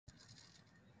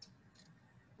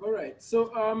All right,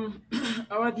 so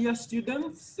our dear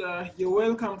students, you're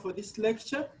welcome for this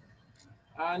lecture.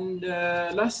 And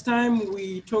last time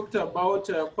we talked about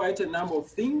quite a number of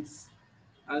things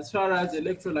as far as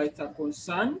electrolytes are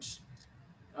concerned.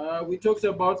 We talked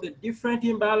about the different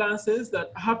imbalances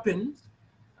that happen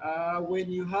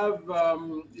when you have,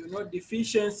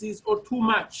 deficiencies or too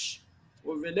much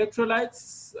of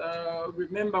electrolytes.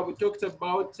 Remember, we talked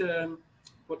about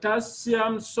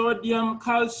potassium, sodium,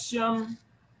 calcium,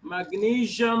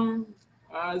 magnesium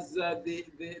as the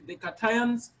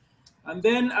cations. And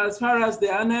then as far as the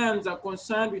anions are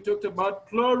concerned, we talked about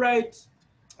chloride,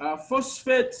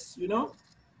 phosphate,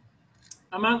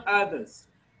 among others.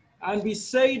 And we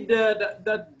said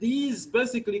that these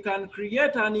basically can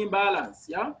create an imbalance,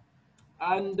 yeah?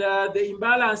 And the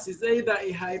imbalance is either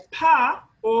a hyper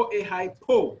or a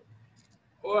hypo.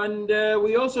 And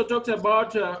we also talked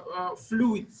about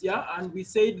fluids, yeah? And we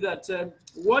said that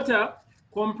water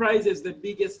comprises the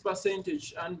biggest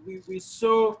percentage. And we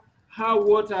saw how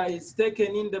water is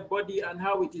taken in the body and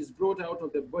how it is brought out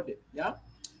of the body, yeah?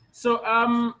 So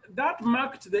that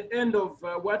marked the end of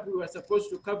what we were supposed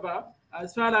to cover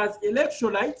as far as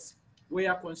electrolytes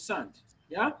were concerned,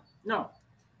 yeah? Now,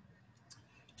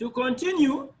 to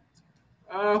continue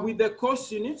with the course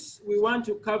units, we want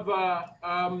to cover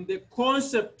the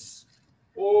concepts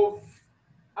of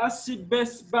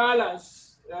acid-base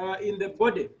balance in the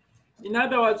body. In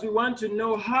other words, we want to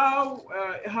know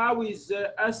how is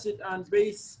acid and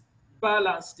base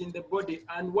balanced in the body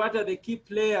and what are the key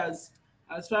players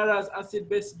as far as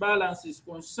acid-base balance is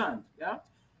concerned, yeah?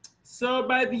 So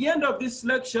by the end of this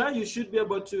lecture, you should be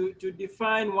able to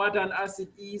define what an acid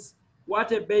is,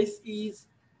 what a base is,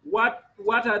 what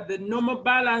are the normal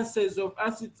balances of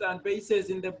acids and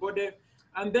bases in the body,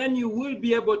 and then you will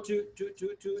be able to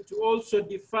also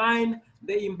define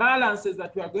the imbalances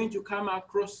that we are going to come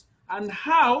across and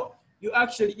how you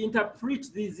actually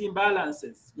interpret these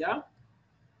imbalances, yeah?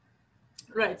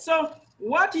 Right, so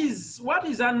what is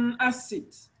an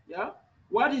acid, yeah?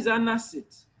 What is an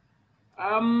acid?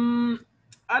 An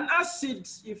acid,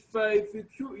 if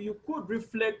you could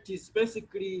reflect, is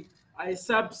basically a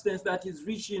substance that is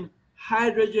rich in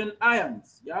hydrogen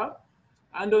ions, yeah?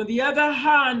 And on the other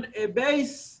hand, a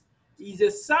base is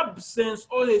a substance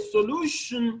or a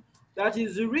solution that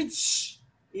is rich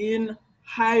in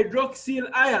hydroxyl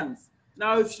ions.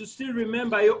 Now, if you still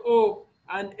remember your O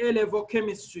and A level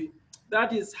chemistry,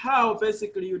 that is how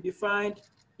basically you defined,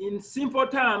 in simple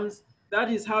terms, that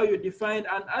is how you define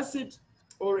an acid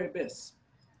or a base.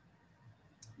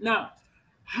 Now,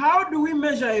 how do we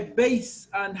measure a base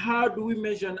and how do we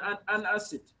measure an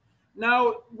acid?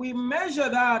 Now, we measure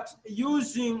that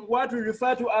using what we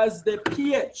refer to as the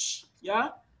pH,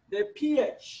 yeah? The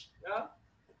pH, yeah?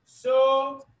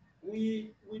 So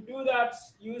we do that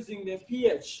using the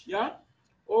pH, yeah?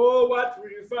 Or what we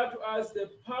refer to as the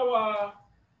power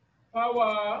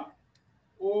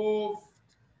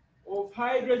of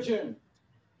hydrogen,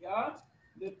 yeah?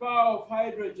 The power of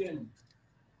hydrogen.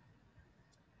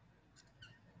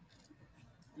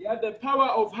 Yeah, the power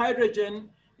of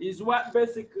hydrogen is what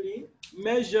basically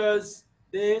measures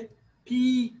the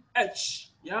pH,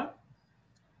 yeah?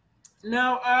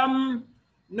 Now,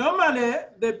 normally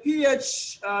the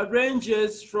pH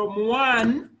ranges from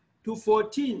 1 to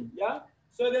 14, yeah?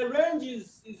 So the range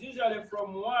is usually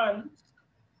from 1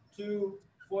 to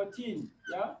 14,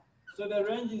 yeah? So the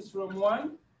range is from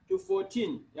 1 to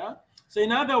 14, yeah? So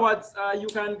in other words, you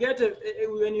can get,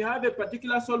 when you have a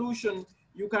particular solution,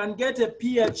 you can get a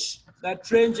pH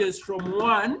that ranges from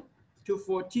 1 to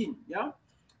 14, yeah?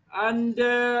 And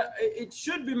it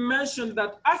should be mentioned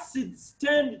that acids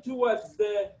tend towards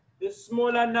the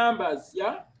smaller numbers,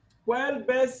 yeah? While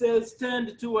bases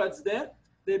tend towards the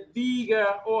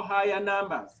bigger or higher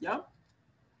numbers, yeah?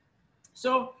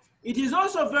 So it is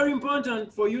also very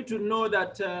important for you to know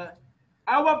that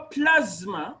our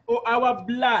plasma or our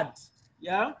blood,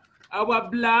 yeah? Our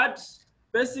blood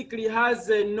basically has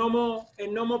a normal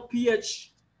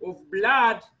pH of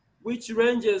blood, which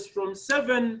ranges from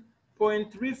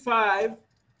 7.35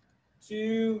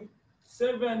 to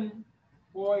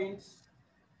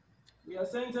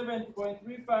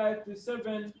 7.35 to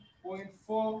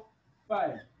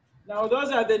 7.45. Now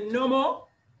those are the normal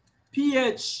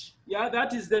pH, yeah,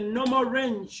 that is the normal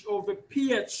range of a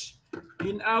pH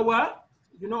in our,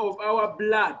 of our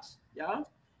blood, yeah.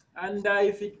 And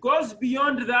if it goes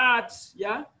beyond that,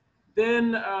 yeah,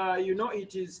 then,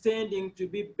 it is tending to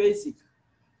be basic.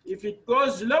 If it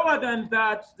goes lower than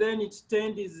that, then it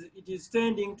is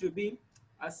tending to be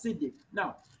acidic.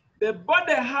 Now, the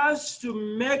body has to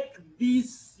make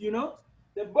this,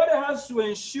 the body has to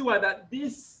ensure that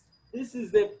this This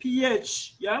is the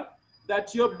pH, yeah,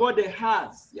 that your body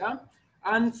has, yeah.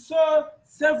 And so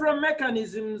several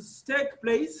mechanisms take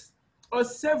place, or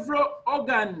several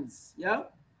organs, yeah,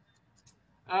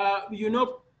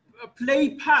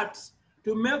 play parts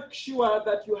to make sure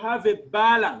that you have a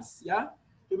balance, yeah,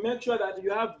 to make sure that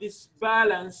you have this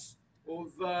balance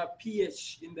of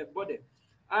pH in the body.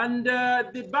 And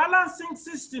the balancing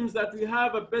systems that we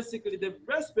have are basically the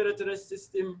respiratory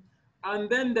system and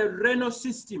then the renal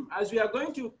system. As we are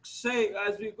going to say,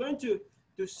 as we're going to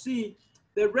see,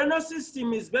 the renal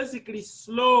system is basically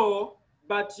slow,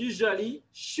 but usually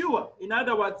sure. In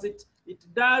other words, it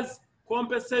does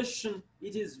compensation.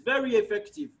 It is very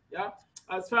effective, yeah,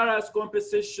 as far as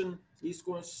compensation is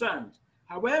concerned.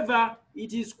 However,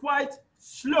 it is quite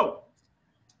slow.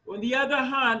 On the other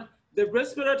hand, the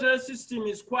respiratory system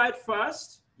is quite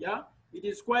fast, yeah, it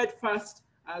is quite fast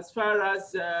as far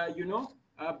as,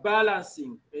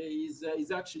 balancing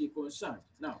is actually concerned.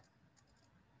 Now,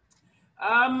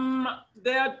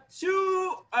 there are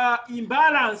two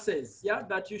imbalances, yeah,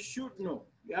 that you should know,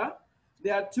 yeah.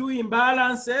 There are two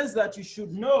imbalances that you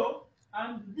should know,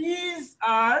 and these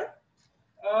are,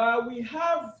 we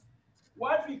have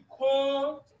what we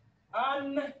call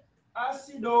an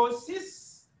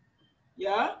acidosis,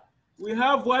 yeah. We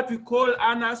have what we call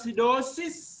an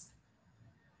acidosis.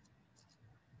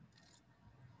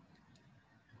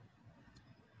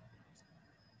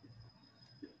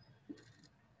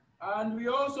 And we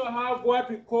also have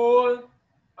what we call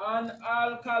an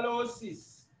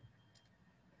alkalosis.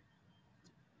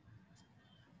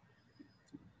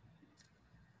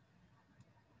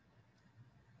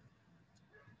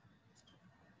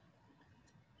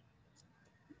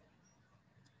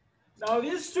 Now,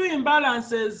 these two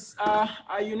imbalances are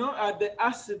the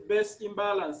acid-base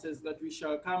imbalances that we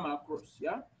shall come across,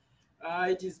 yeah?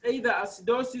 It is either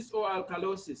acidosis or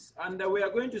alkalosis, and we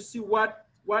are going to see what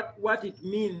it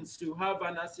means to have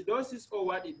an acidosis or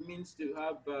what it means to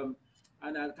have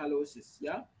an alkalosis,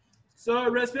 yeah? So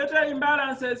respiratory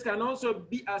imbalances can also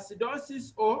be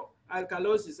acidosis or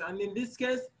alkalosis, and in this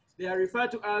case, they are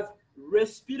referred to as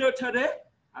respiratory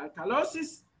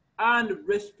alkalosis and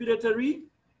respiratory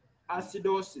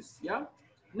acidosis, yeah?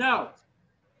 Now,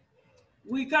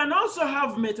 we can also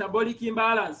have metabolic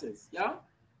imbalances, yeah?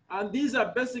 And these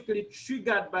are basically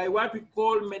triggered by what we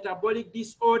call metabolic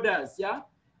disorders, yeah?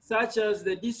 Such as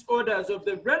the disorders of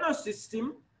the renal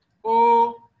system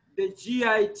or the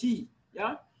GIT,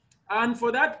 yeah? And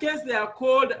for that case, they are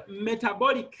called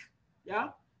metabolic,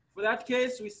 yeah? For that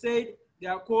case, we said they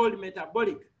are called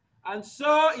metabolic. And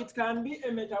so it can be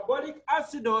a metabolic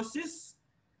acidosis,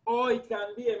 or it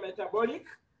can be a metabolic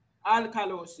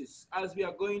alkalosis, as we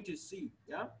are going to see,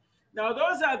 yeah? Now,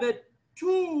 those are the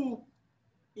two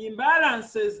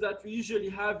imbalances that we usually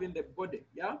have in the body,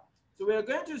 yeah? So we are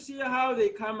going to see how they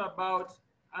come about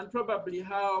and probably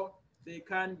how they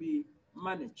can be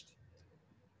managed.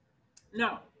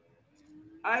 Now,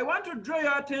 I want to draw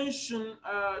your attention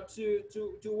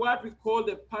to what we call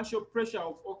the partial pressure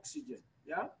of oxygen,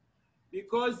 yeah?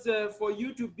 Because for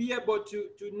you to be able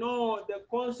to know the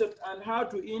concept and how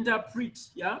to interpret,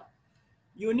 yeah,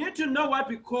 you need to know what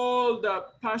we call the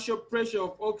partial pressure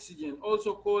of oxygen,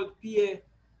 also called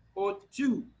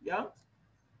PaO2, yeah.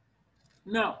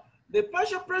 Now, the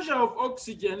partial pressure of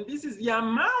oxygen, this is the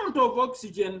amount of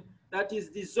oxygen that is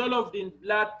dissolved in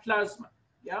blood plasma,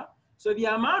 yeah. So the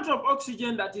amount of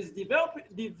oxygen that is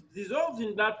dissolved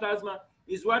in blood plasma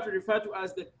is what we refer to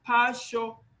as the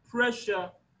partial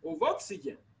pressure of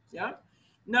oxygen, yeah.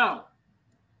 Now,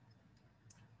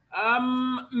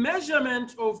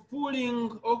 measurement of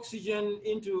pulling oxygen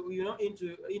into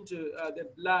the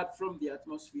blood from the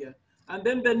atmosphere, and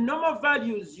then the normal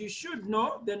values, you should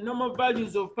know the normal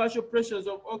values of partial pressures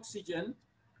of oxygen.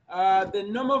 The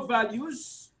normal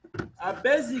values are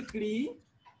basically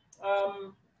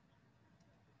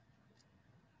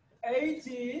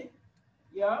 80,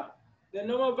 yeah. The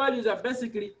normal values are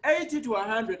basically 80 to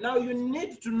 100. Now you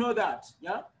need to know that,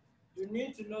 yeah. You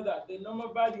need to know that the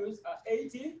normal values are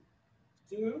 80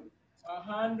 to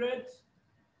 100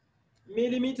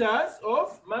 millimeters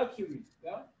of mercury,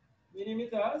 yeah.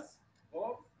 Millimeters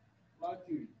of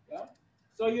mercury, yeah.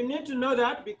 So you need to know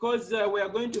that because we are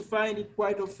going to find it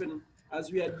quite often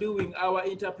as we are doing our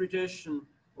interpretation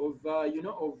of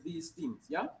of these things,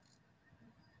 yeah.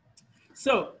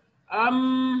 So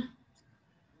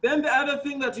then the other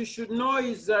thing that you should know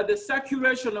is the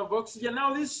saturation of oxygen.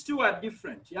 Now these two are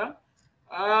different, yeah.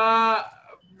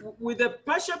 With the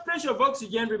partial pressure of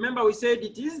oxygen, remember we said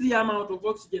it is the amount of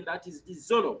oxygen that is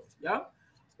dissolved, yeah.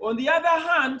 On the other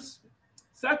hand,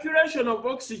 saturation of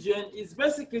oxygen is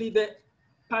basically the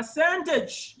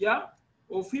percentage, yeah,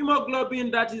 of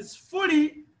hemoglobin that is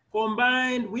fully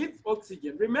combined with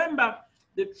oxygen. Remember,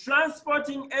 the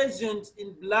transporting agent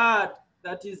in blood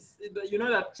that is, you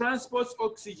know, that transports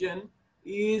oxygen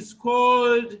is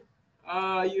called,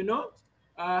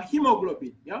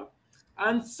 hemoglobin, yeah?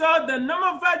 And so the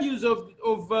normal values of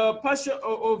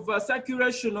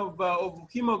saturation of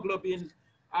hemoglobin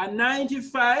are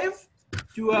 95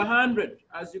 to 100,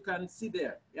 as you can see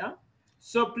there, yeah?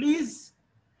 So please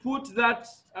put that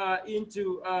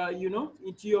into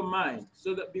your mind,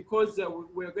 so that because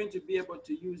we're going to be able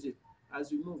to use it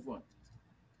as we move on.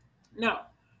 Now,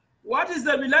 what is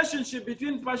the relationship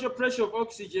between partial pressure of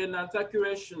oxygen and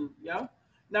saturation? Yeah.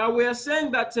 Now we are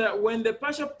saying that when the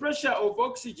partial pressure of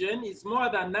oxygen is more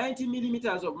than 90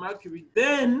 millimeters of mercury,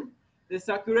 then the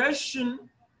saturation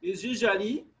is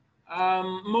usually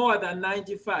more than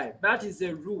 95. That is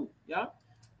a rule. Yeah.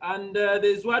 And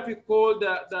there's what we call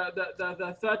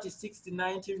the 30, 60,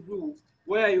 90 rule,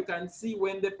 where you can see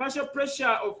when the partial pressure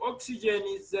of oxygen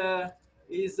is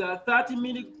 30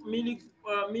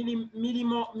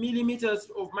 millimeters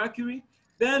of mercury,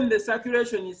 then the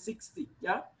saturation is 60.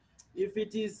 Yeah, if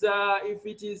it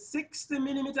is 60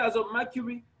 millimeters of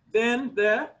mercury, then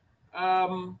the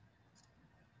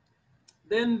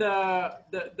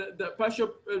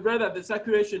partial, rather the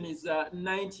saturation is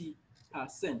 90%.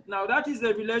 Now that is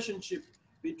the relationship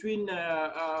between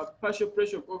partial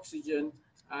pressure of oxygen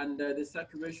and the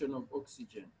saturation of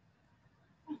oxygen.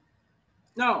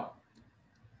 Now,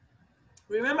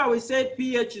 remember we said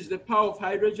pH is the power of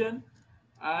hydrogen,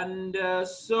 and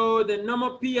so the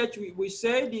normal pH we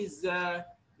said is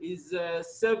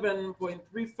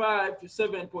 7.35 to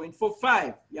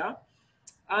 7.45, yeah?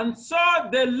 And so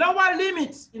the lower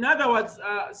limit, in other words,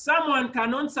 someone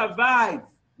cannot survive,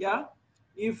 yeah,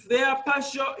 if their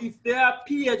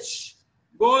pH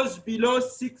goes below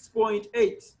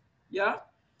 6.8, yeah?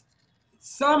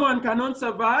 Someone cannot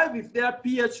survive if their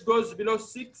pH goes below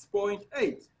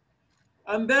 6.8.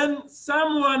 And then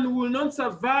someone will not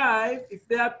survive if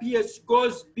their pH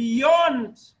goes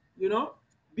beyond,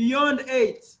 beyond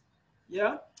 8,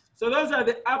 yeah? So those are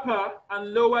the upper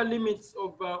and lower limits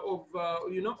of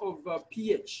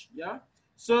pH, yeah?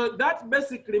 So that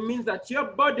basically means that your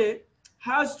body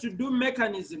has to do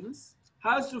mechanisms,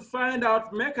 has to find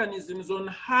out mechanisms on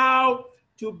how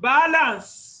to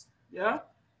balance, yeah?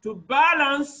 To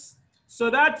balance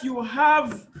so that you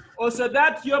have, or so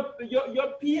that your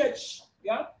pH,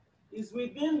 yeah, is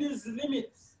within these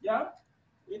limits, yeah?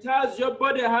 Your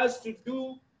body has to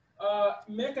do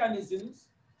mechanisms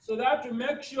so that to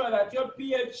make sure that your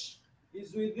pH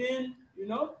is within,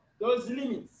 those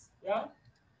limits, yeah?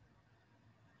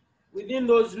 Within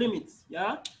those limits,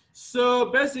 yeah? So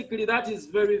basically that is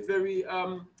very, very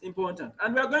important.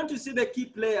 And we're going to see the key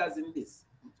players in this.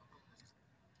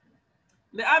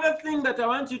 The other thing that I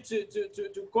want you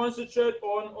to concentrate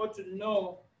on or to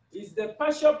know is the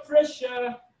partial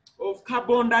pressure of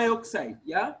carbon dioxide,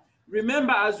 yeah?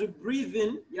 Remember, as we breathe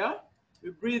in, yeah?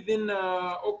 We breathe in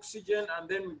oxygen and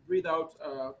then we breathe out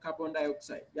carbon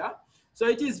dioxide, yeah? So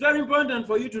it is very important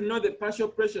for you to know the partial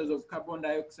pressures of carbon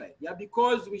dioxide, yeah?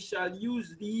 Because we shall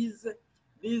use these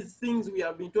things we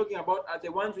have been talking about are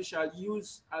the ones we shall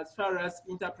use as far as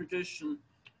interpretation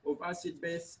of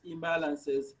acid-base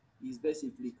imbalances is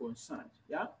basically concerned,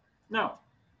 yeah? Now,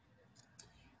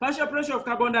 partial pressure of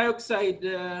carbon dioxide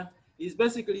is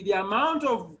basically the amount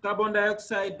of carbon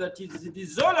dioxide that is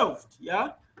dissolved,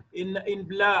 yeah, in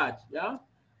blood, yeah?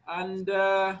 And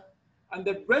the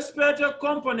respiratory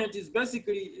component is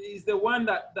basically the one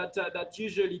that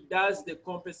usually does the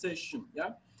compensation,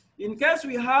 yeah? In case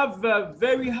we have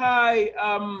very high,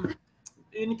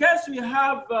 in case we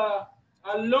have a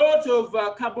lot of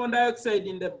carbon dioxide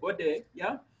in the body,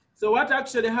 yeah? So what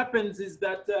actually happens is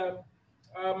that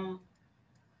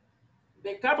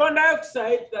the carbon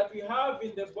dioxide that we have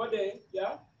in the body,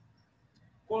 yeah,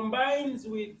 combines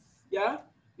with, yeah,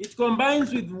 it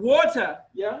combines with water,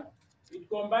 yeah, it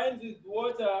combines with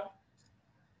water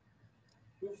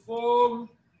to form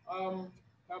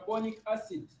carbonic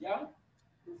acid, yeah,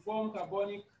 to form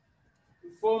carbonic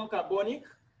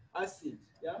acid,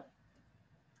 yeah.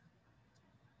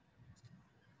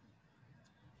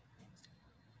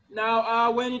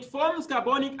 Now, when it forms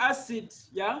carbonic acid,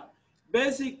 yeah,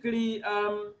 basically,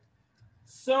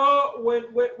 so when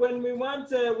we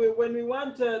want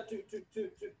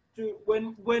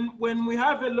when we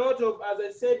have a lot of, as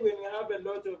I said, when we have a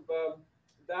lot of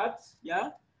that,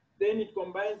 yeah, then it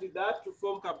combines with that to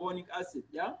form carbonic acid,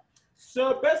 yeah.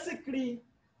 So basically,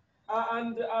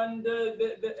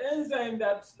 the enzyme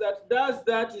that does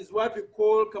that is what we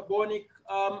call carbonic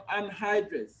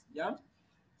anhydrase, yeah.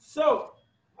 So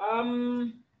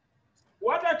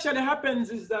what actually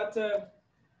happens is that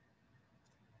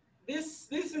this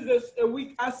is a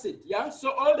weak acid, yeah.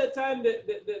 So all the time,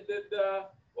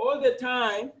 all the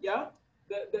time, yeah,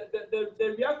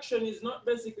 the reaction is not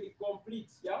basically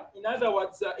complete, yeah. In other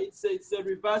words, it's a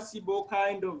reversible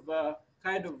kind of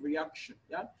reaction,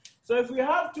 yeah. So if we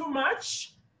have too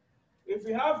much,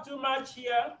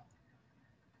 here,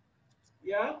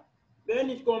 yeah,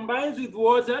 then it combines with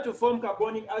water to form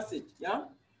carbonic acid, yeah,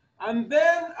 and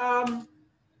then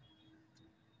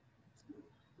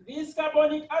this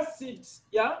carbonic acid,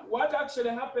 yeah, what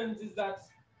actually happens is that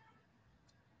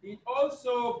it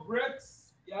also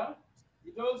breaks, yeah,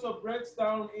 it also breaks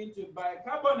down into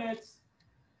bicarbonate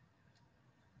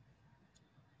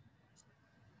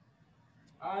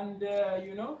and,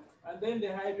 you know, and then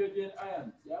the hydrogen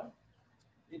ions, yeah.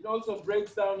 It also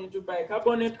breaks down into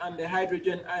bicarbonate and the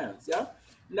hydrogen ions, yeah.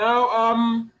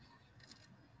 Now,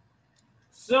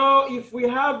 so if we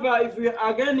have,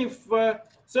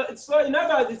 so in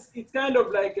other words, it's kind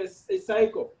of like a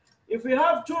cycle. If we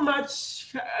have too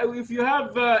much, if we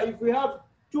have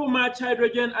too much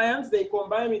hydrogen ions, they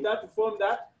combine with that to form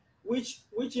that, which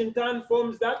in turn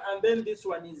forms that, and then this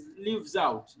one leaves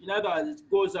out. In other words, it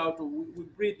goes out. We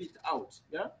breathe it out.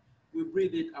 Yeah, we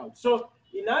breathe it out. So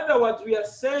in other words, we are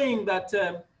saying that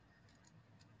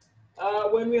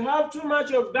when we have too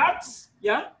much of that,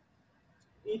 yeah,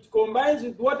 it combines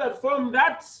with water to form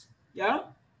that, yeah,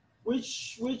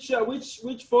 which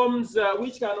forms,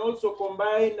 which can also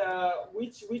combine,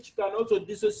 which can also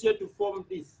dissociate to form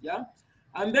this, yeah,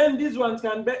 and then these ones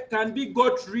can be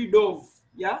got rid of,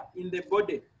 yeah, in the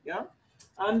body, yeah,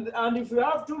 and if you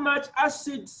have too much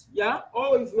acid, yeah,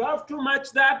 or if you have too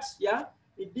much that, yeah,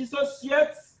 it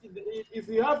dissociates. If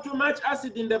you have too much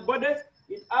acid in the body,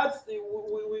 it adds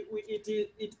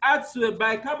it adds to a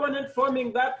bicarbonate,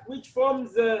 forming that, which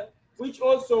forms which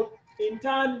also in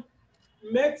turn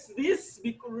makes this,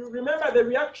 remember the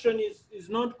reaction is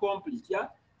not complete, yeah.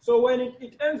 So when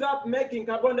it ends up making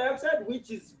carbon dioxide, which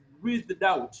is breathed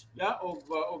out, yeah, of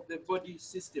the body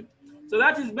system. So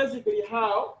that is basically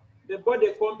how the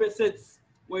body compensates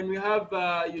when we have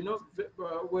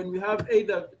when we have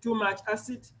either too much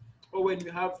acid or when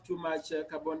we have too much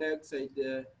carbon dioxide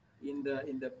in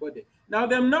the body. Now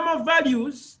the normal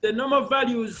values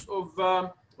of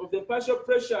the partial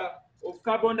pressure of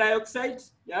carbon dioxide,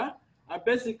 yeah, are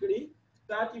basically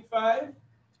 35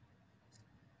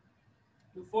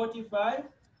 to 45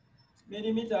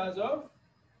 millimeters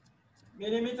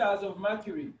of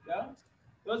mercury, yeah.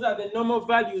 Those are the normal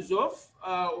values of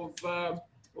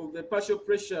the partial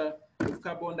pressure of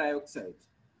carbon dioxide.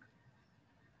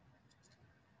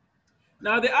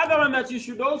 Now the other one that you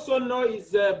should also know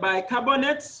is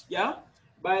bicarbonate, yeah.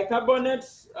 Bicarbonate,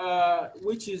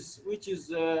 which is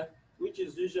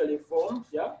usually formed,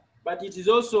 yeah, but it is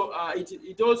also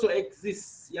it also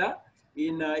exists, yeah,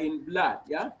 in blood,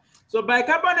 yeah. So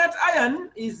bicarbonate ion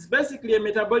is basically a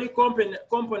metabolic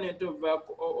component of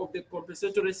the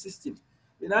compensatory system.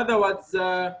 In other words,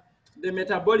 the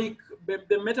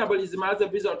metabolism as a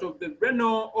result of the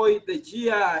renal oil, the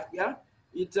GI, yeah.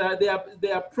 They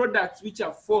are products which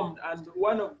are formed, and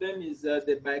one of them is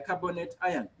the bicarbonate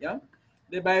ion, yeah.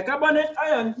 The bicarbonate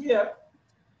ion here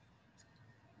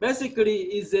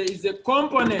basically is a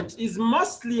component, is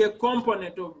mostly a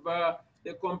component of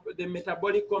the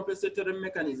metabolic compensatory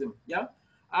mechanism, yeah.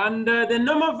 And the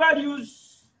normal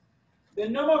values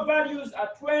are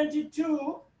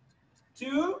 22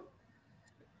 to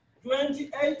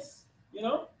 28, you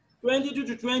know, 22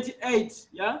 to 28,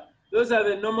 yeah. Those are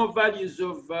the normal values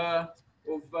of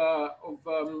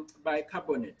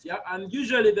bicarbonate, yeah. And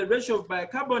usually the ratio of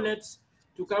bicarbonate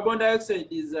to carbon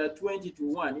dioxide is 20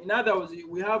 to 1. In other words,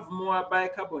 we have more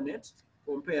bicarbonate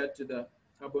compared to the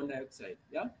carbon dioxide,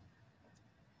 yeah.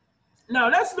 Now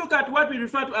let's look at what we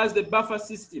refer to as the buffer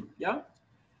system, yeah.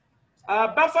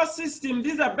 Buffer system,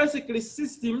 these are basically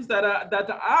systems that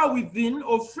are within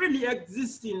or freely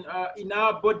existing in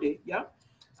our body, yeah.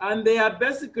 And they are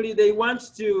basically, they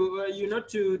want to, you know,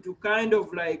 to kind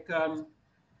of like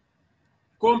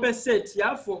compensate,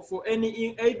 yeah, for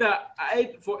any,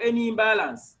 for any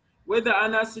imbalance, whether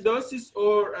an acidosis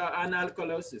or an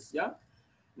alkalosis, yeah.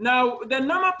 Now, the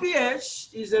normal pH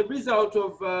is a result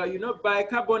of, you know,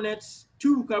 bicarbonate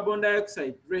to carbon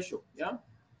dioxide ratio, yeah.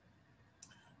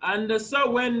 And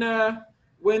so when the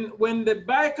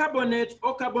bicarbonate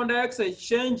or carbon dioxide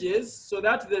changes so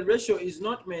that the ratio is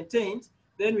not maintained,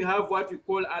 then we have what we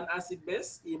call an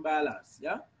acid-base imbalance,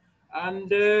 yeah?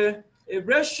 And a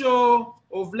ratio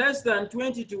of less than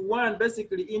 20 to 1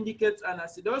 basically indicates an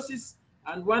acidosis,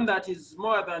 and one that is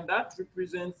more than that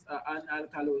represents an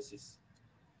alkalosis.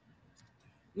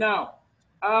 Now,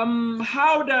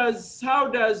 How do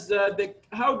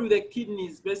the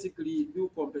kidneys basically do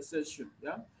compensation?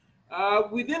 Yeah,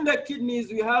 within the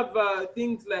kidneys we have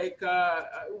things like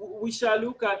we shall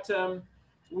look at.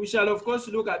 We shall of course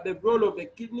look at the role of the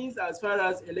kidneys as far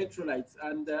as electrolytes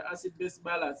and acid-base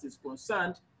balance is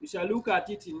concerned. We shall look at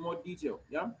it in more detail.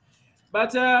 Yeah,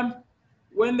 but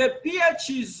when the pH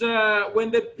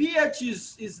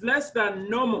is less than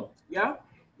normal, yeah.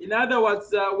 In other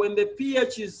words, when the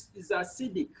pH is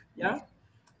acidic, yeah,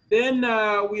 then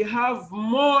we have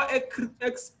more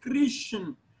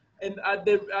excretion and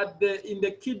in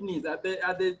the kidneys, at the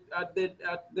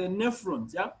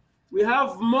nephrons, yeah. We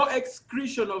have more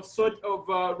excretion of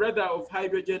of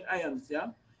hydrogen ions,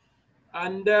 yeah.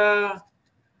 And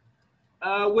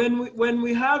when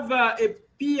we have a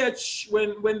pH,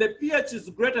 when the pH is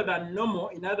greater than normal,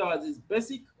 in other words, is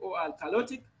basic or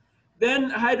alkalotic, then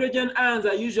hydrogen ions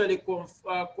are usually,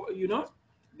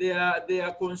 they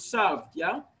are conserved,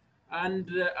 yeah. And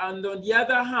on the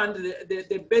other hand,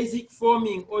 the basic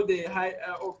forming or of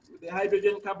the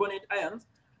hydrogen carbonate ions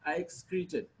are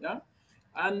excreted, yeah.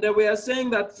 And we are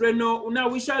saying that now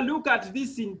we shall look at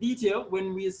this in detail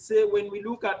when we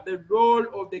look at the role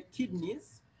of the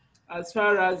kidneys as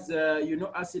far as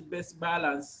acid-base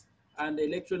balance and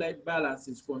electrolyte balance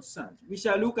is concerned. We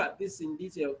shall look at this in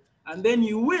detail, and then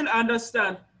you will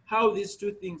understand how these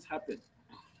two things happen.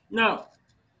 Now,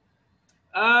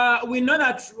 we know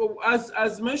that,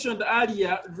 as mentioned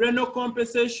earlier, renal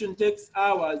compensation takes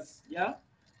hours, yeah,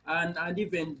 and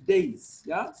even days,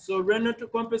 yeah. So renal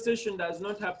compensation does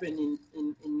not happen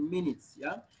in minutes,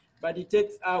 yeah, but it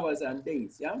takes hours and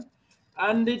days, yeah.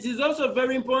 And it is also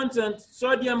very important,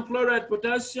 sodium chloride,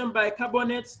 potassium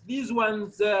bicarbonate, these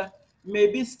ones may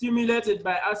be stimulated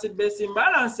by acid-base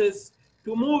imbalances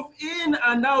to move in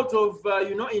and out of,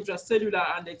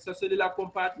 intracellular and extracellular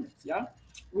compartments, yeah.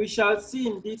 We shall see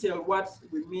in detail what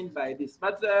we mean by this.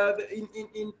 But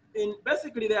in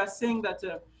basically, they are saying that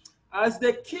as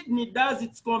the kidney does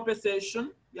its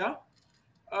compensation, yeah,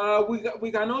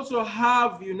 we can also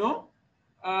have,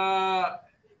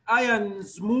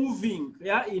 ions moving,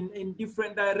 yeah, in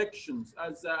different directions,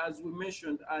 as we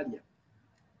mentioned earlier.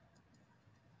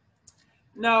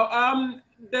 Now,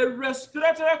 the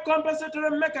respiratory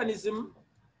compensatory mechanism,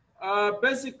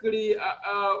 basically,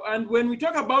 and when we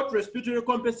talk about respiratory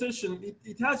compensation,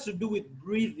 it has to do with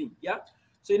breathing, yeah?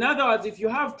 So in other words, if you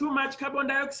have too much carbon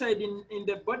dioxide in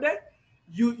the body,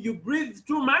 you breathe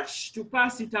too much to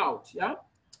pass it out, yeah?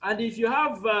 And if you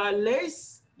have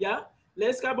less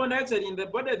carbon dioxide in the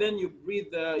body, then you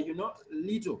breathe,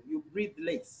 little, you breathe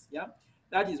less, yeah?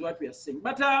 That is what we are saying.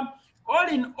 But all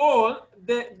in all,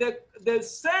 the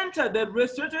center, the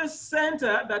respiratory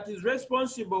center that is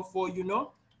responsible for,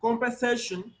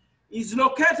 compensation is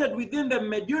located within the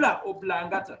medulla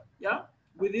oblongata, yeah,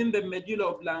 within the medulla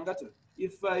oblongata.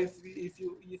 If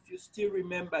you still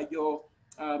remember your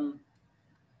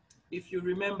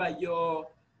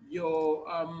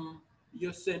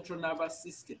your central nervous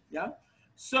system, yeah.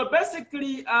 So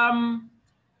basically,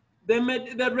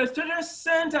 the respiratory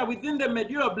center within the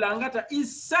medulla oblongata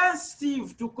is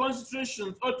sensitive to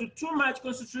concentrations or to too much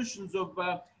concentrations of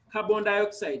carbon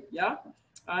dioxide, yeah,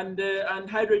 and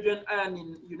hydrogen ion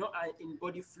in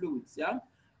body fluids, yeah.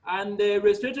 And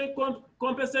respiratory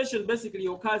compensation basically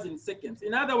occurs in seconds.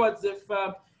 In other words,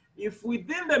 if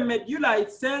within the medulla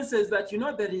it senses that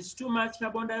there is too much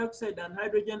carbon dioxide and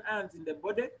hydrogen ions in the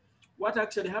body, what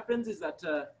actually happens is that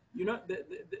the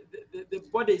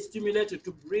body is stimulated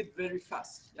to breathe very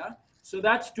fast, yeah. So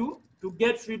that to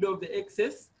get rid of the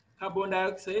excess carbon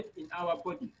dioxide in our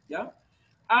body, yeah.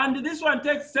 And this one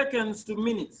takes seconds to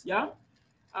minutes, yeah.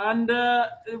 And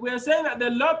we are saying that the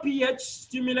low pH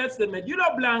stimulates the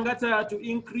medulla oblongata to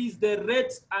increase the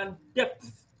rate and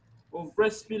depth of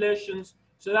respirations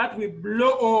so that we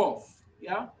blow off,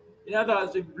 yeah. In other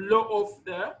words, we blow off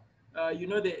the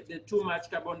too much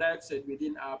carbon dioxide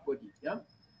within our body, yeah.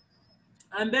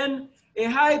 And then a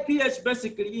high pH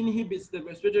basically inhibits the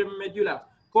respiratory medulla,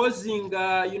 causing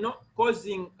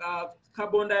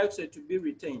carbon dioxide to be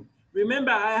retained.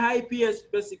 Remember, a high pH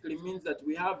basically means that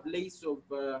we have less of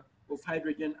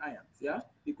hydrogen ions, yeah,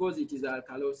 because it is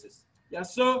alkalosis. Yeah,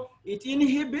 so it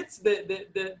inhibits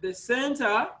the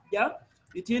center, yeah,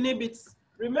 it inhibits.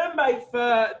 Remember,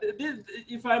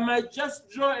 if I might just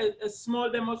draw a small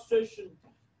demonstration,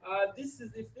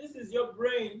 if this is your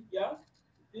brain, yeah,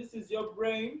 this is your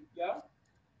brain, yeah.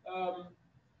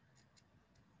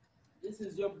 This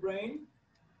is your brain.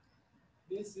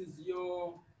 This is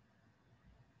your.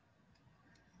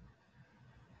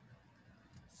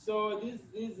 So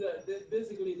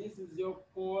basically this is your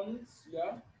pons,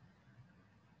 yeah.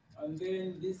 and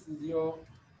then this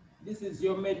is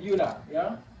your medulla,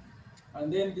 yeah,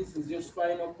 and then this is your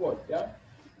spinal cord, yeah.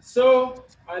 So,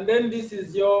 and then this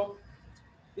is your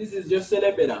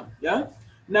cerebellum, yeah.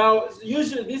 Now,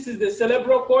 usually this is the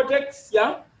cerebral cortex,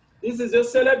 yeah. This is your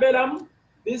cerebellum.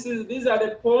 These are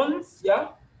the pons, yeah,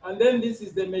 and then this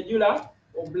is the medulla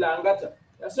oblongata.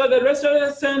 Yeah? So the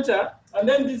respiratory center, and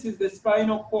then this is the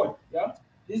spinal cord, yeah.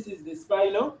 This is the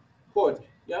spinal cord,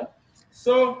 yeah.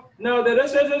 So now the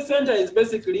respiratory center is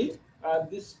basically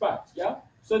this part, yeah.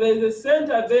 So there is a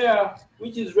center there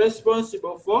which is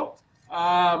responsible for,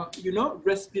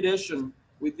 respiration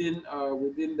within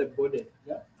the body,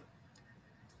 yeah.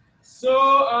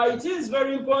 So it is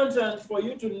very important for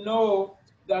you to know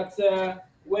that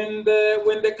when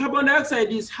the carbon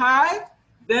dioxide is high,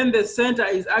 then the center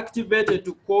is activated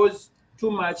to cause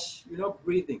too much,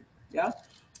 breathing, yeah.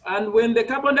 And when the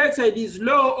carbon dioxide is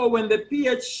low, or when the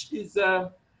pH is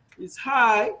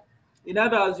high, in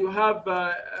other words, you have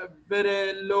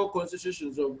very low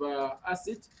concentrations of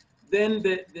acid, then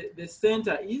the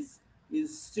center is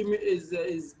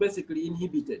basically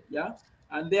inhibited, yeah,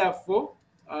 and therefore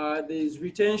there is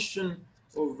retention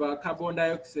of carbon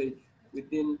dioxide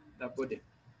within the body.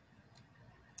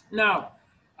 Now,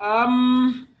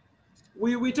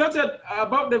 we talked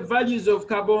about the values of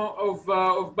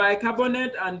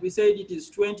bicarbonate, and we said it is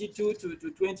 22 to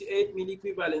 28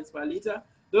 milliequivalents per liter.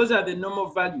 Those are the normal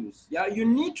values. Yeah, you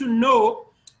need to know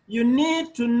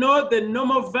the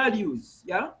normal values.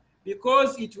 Yeah,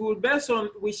 because it will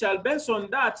we shall base on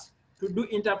that to do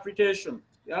interpretation.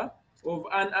 Yeah, of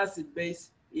an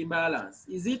acid-base imbalance.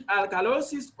 Is it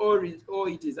alkalosis or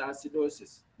it is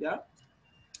acidosis? Yeah,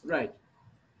 right.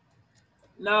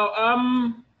 Now,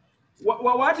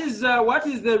 what is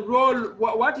the role?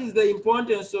 What is the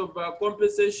importance of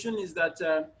compensation? Is that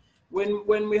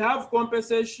when we have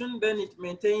compensation, then it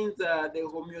maintains the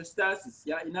homeostasis.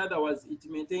 Yeah, in other words, it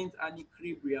maintains an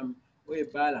equilibrium or a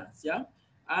balance. Yeah,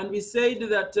 and we said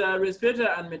that respiratory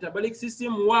and metabolic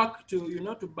system work to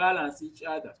to balance each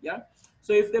other. Yeah,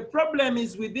 so if the problem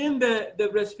is within the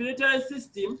respiratory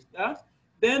system, yeah,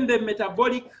 then the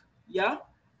metabolic, yeah,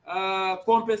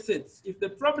 compensates. If the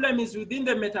problem is within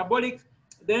the metabolic,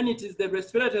 then it is the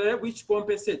respiratory which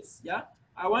compensates. Yeah,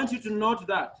 I want you to note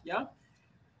that. Yeah,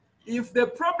 if the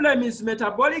problem is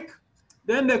metabolic,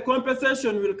 then the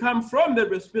compensation will come from the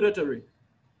respiratory.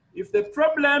 If the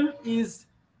problem is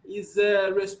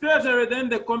respiratory, then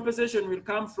the compensation will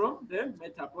come from the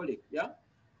metabolic. Yeah,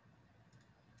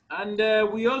 and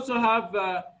we also have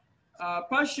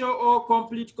partial or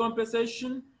complete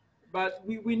compensation, but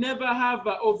we never have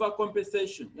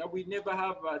overcompensation. Yeah, we never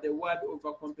have the word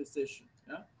overcompensation.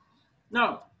 Yeah.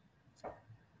 Now,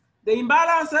 the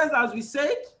imbalances, as we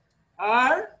said,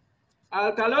 are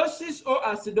alkalosis or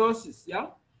acidosis.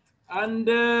 Yeah,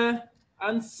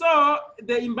 and so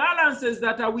the imbalances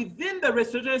that are within the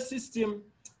respiratory system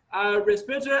are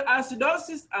respiratory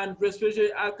acidosis and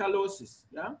respiratory alkalosis.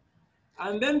 Yeah.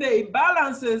 And then the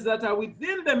imbalances that are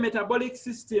within the metabolic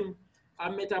system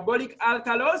are metabolic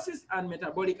alkalosis and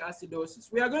metabolic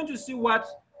acidosis. We are going to see what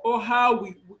or how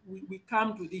we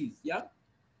come to these, yeah?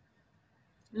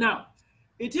 Now,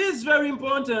 it is very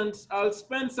important, I'll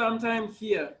spend some time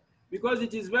here, because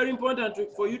it is very important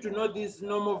for you to know these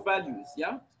normal values,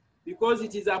 yeah? Because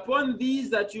it is upon these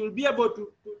that you'll be able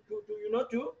to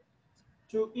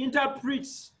interpret,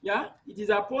 yeah? It is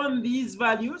upon these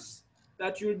values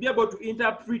that you'll be able to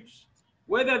interpret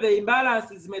whether the imbalance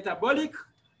is metabolic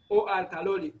or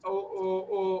alkalotic,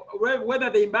 or whether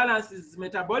the imbalance is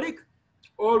metabolic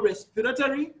or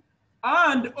respiratory,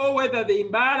 and or whether the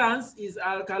imbalance is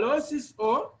alkalosis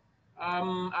or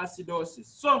acidosis.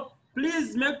 So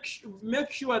please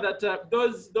make sure that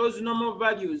those normal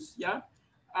values, yeah,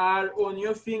 are on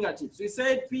your fingertips. We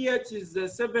said pH is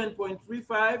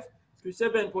 7.35 to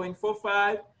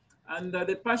 7.45, and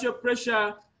the partial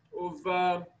pressure of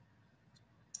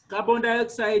carbon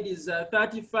dioxide is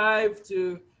 35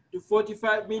 to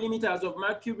 45 millimeters of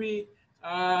mercury.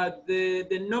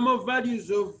 The normal values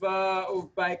of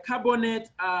bicarbonate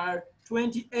are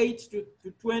 28 to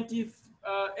 20,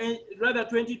 rather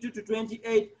 22 to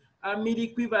 28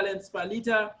 milliequivalents per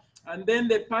liter. And then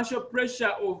the partial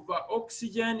pressure of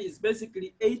oxygen is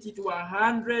basically 80 to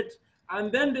 100.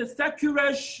 And then the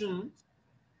saturation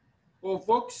of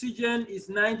oxygen is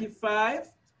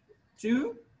 95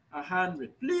 to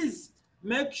 100. Please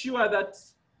make sure that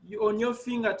on your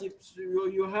fingertips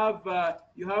you have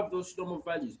those normal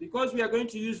values, because we are going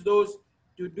to use those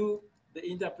to do the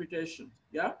interpretation.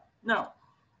 Yeah. Now,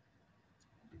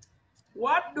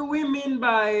 what do we mean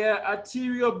by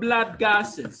arterial blood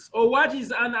gases, or what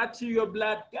is an arterial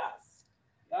blood gas?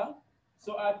 Yeah.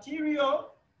 So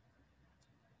arterial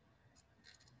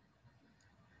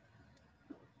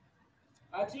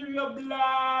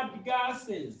blood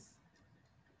gases.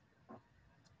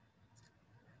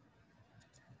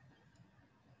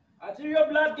 Arterial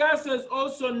blood gases,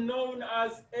 also known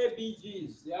as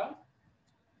ABGs, yeah?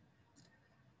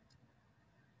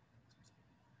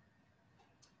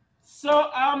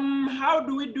 So how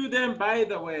do we do them, by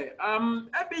the way?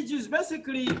 ABGs,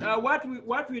 basically,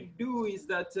 what we do is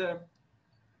that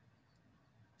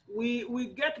we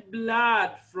get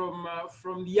blood from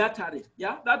the artery,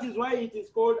 yeah? That is why it is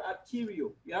called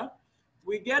arterial, yeah?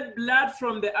 We get blood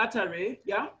from the artery,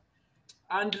 yeah?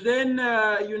 And then,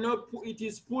 you know, it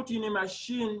is put in a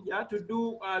machine, yeah, to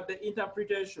do the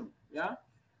interpretation, yeah?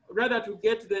 Rather to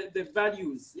get the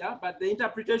values, yeah? But the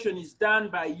interpretation is done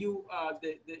by you,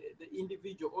 the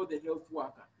individual or the health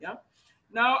worker, yeah?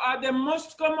 Now, the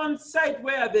most common site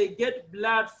where they get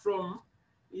blood from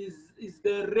is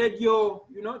the radio,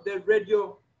 you know, the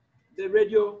radio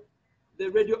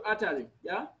artery,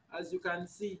 yeah? As you can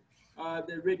see,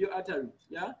 the radio artery,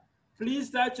 yeah? Please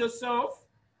touch yourself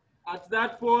at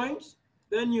that point,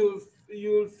 then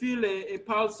you'll feel a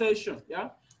pulsation, yeah?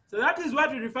 So that is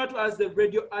what we refer to as the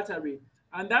radio artery.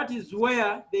 And that is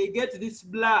where they get this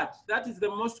blood. That is the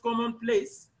most common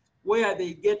place where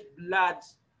they get blood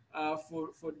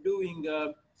for doing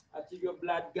arterial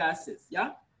blood gases,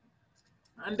 yeah?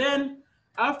 And then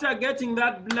after getting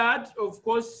that blood, of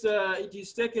course, it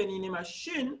is taken in a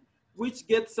machine which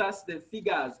gets us the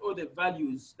figures or the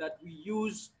values that we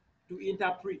use to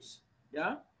interpret,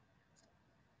 yeah?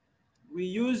 We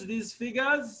use these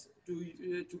figures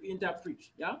to interpret,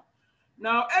 yeah?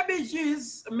 Now,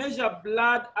 ABGs measure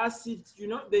blood acid, you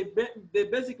know, they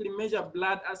basically measure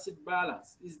blood acid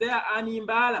balance. Is there an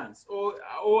imbalance or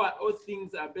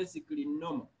things are basically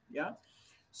normal, yeah?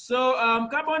 So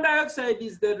carbon dioxide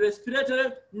is the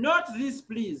respiratory, not this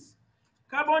please.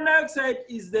 Carbon dioxide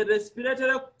is the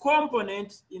respiratory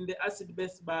component in the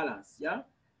acid-base balance, yeah?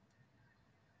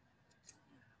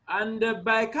 And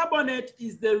bicarbonate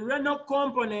is the renal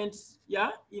component,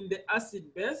 yeah, in the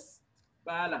acid-base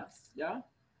balance, yeah?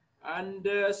 And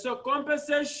so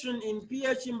compensation in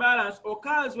pH imbalance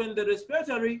occurs when the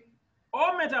respiratory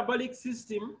or metabolic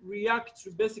system react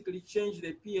to basically change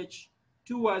the pH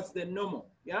towards the normal,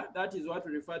 yeah? That is what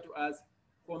we refer to as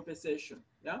compensation,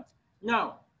 yeah?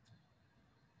 Now,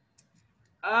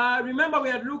 remember we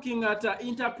are looking at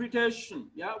interpretation,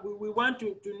 yeah? We want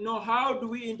to know how do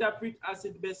we interpret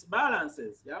acid-base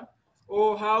balances, yeah?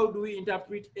 Or how do we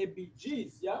interpret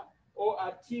ABGs, yeah? Or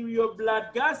arterial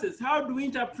blood gases, how do we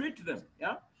interpret them,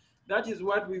 yeah? That is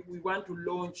what we want to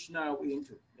launch now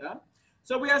into, yeah?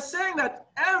 So we are saying that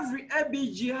every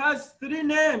ABG has 3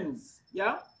 names,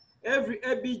 yeah? Every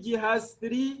ABG has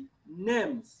 3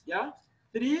 names, yeah?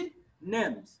 3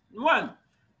 names. One,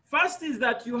 first is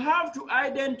that you have to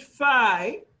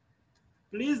identify,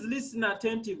 please listen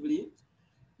attentively,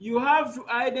 you have to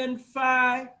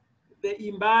identify the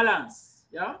imbalance,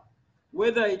 yeah?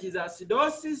 Whether it is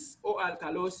acidosis or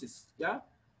alkalosis, yeah?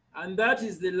 And that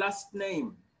is the last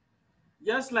name.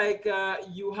 Just like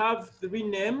you have 3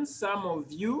 names, some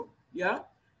of you, yeah?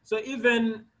 So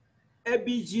even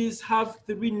ABGs have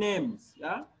 3 names,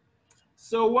 yeah?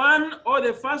 So one, or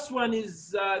the first one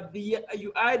is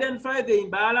you identify the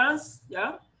imbalance,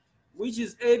 yeah? Which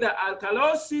is either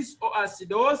alkalosis or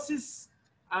acidosis,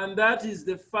 and that is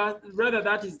the first, rather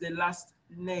that is the last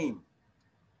name.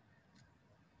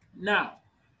 Now,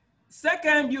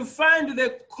 second, you find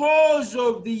the cause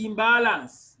of the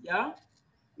imbalance, yeah?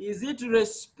 Is it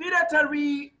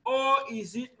respiratory or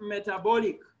is it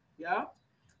metabolic, yeah?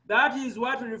 That is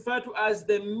what we refer to as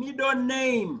the middle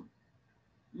name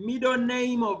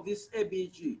of this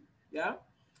ABG, yeah?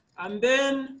 And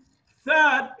then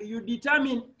third, you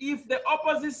determine if the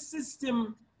opposite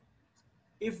system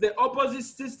is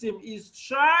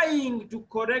trying to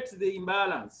correct the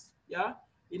imbalance, yeah?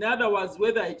 In other words,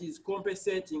 whether it is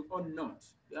compensating or not,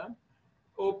 yeah?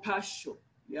 Or partial,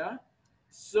 yeah?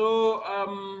 So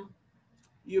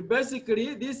you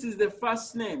basically, this is the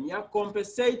first name, yeah?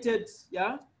 Compensated,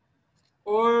 yeah?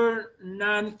 Or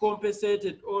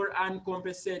non-compensated or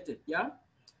uncompensated, yeah?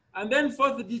 And then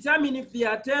fourth, determine if the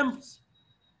attempt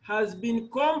has been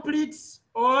complete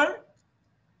or,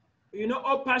 you know,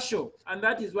 or partial. And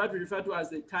that is what we refer to as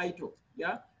the title,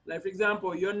 yeah? Like for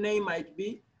example, your name might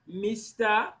be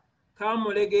Mr.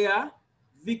 Kamulegea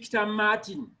Victor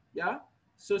Martin, yeah?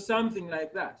 So something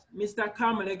like that, Mr.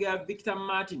 Kamulegea Victor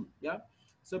Martin, yeah?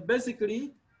 So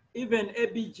basically, even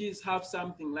ABGs have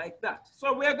something like that.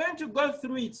 So we are going to go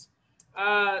through it,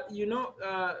 you know,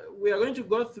 we are going to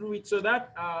go through it so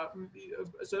that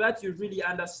you really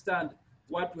understand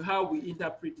how we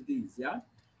interpret these, yeah?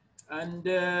 And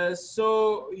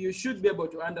so you should be able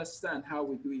to understand how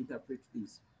we do interpret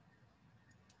these.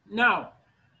 Now,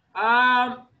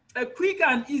 a quick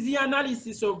and easy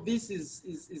analysis of this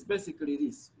is basically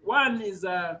this. One is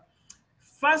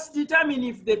first determine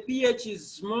if the pH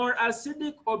is more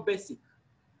acidic or basic,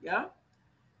 yeah?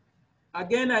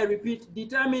 Again, I repeat,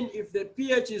 determine if the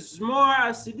pH is more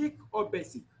acidic or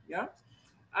basic, yeah?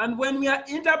 And when we are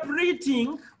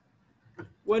interpreting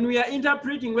whether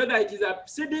it is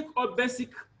acidic or basic,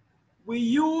 we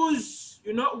use,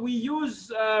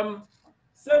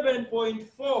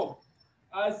 7.4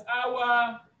 as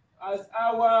our,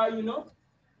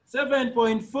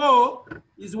 7.4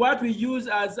 is what we use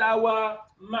as our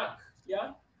mark,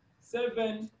 yeah?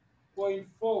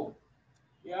 7.4,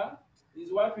 yeah,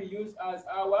 is what we use as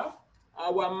our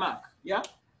mark, yeah?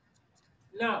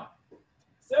 Now,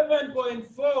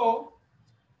 7.4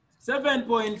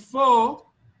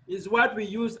 is what we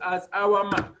use as our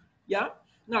mark, yeah?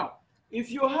 Now,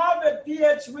 if you have a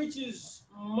pH which is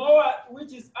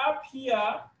up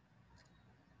here,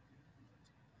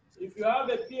 if you have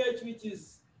a pH which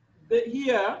is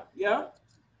here, yeah?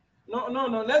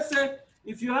 No, let's say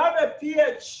if you have a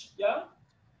pH, yeah?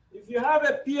 If you have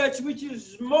a pH which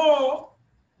is more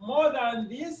than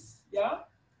this, yeah?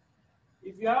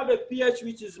 If you have a pH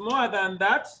which is more than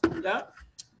that, yeah,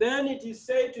 then it is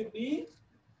said to be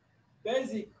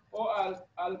basic or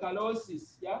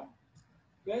alkalosis, yeah?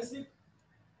 Basic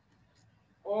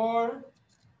or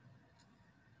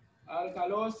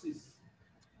alkalosis.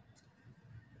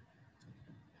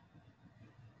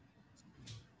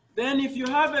 Then if you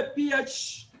have a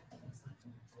pH,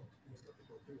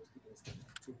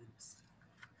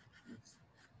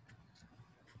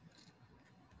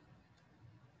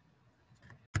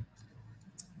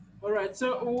 all right,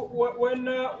 so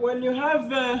when you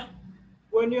have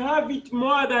it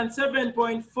more than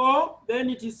 7.4, then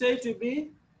it is said to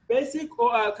be basic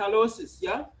or alkalosis,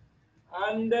 yeah?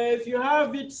 And if you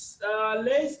have it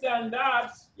less than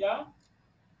that, yeah?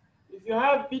 If you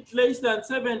have it less than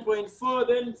 7.4,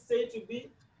 then it's said to be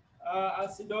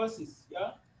acidosis,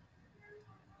 yeah?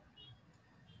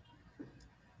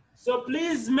 So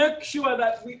please make sure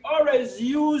that we always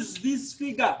use this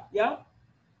figure, yeah?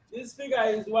 This figure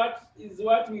is what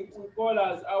we call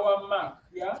as our mark,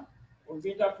 yeah, of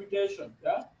interpretation,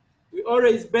 yeah. We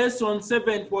always base on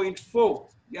 7.4,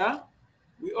 yeah.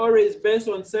 We always base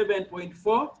on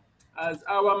 7.4 as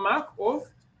our mark of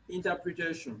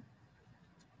interpretation.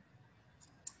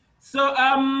 So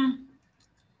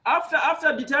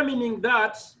after determining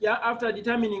that, yeah,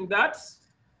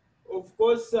 of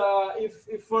course,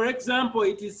 if for example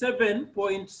it is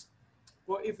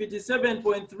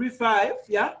 7.35,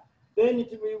 yeah, then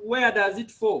where does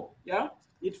it fall? Yeah,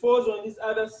 it falls on this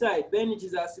other side. Then it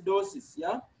is acidosis.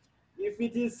 Yeah, if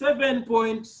it is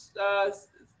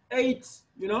 7.8,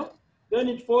 then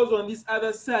it falls on this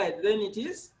other side. Then it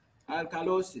is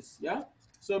alkalosis. Yeah,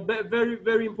 so very,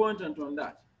 very important on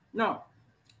that. Now,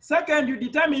 second, you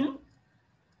determine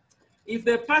if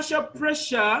the partial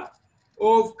pressure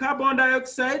of carbon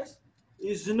dioxide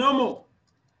is normal.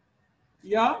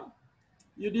 Yeah.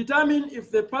 You determine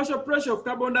if the partial pressure of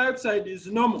carbon dioxide is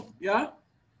normal, yeah?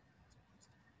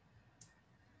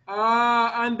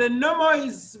 And the normal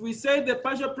is, we say the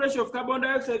partial pressure of carbon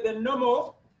dioxide, the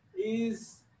normal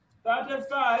is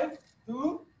 35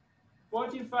 to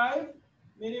 45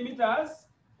 millimeters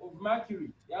of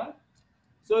mercury, yeah?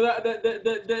 So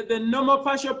the normal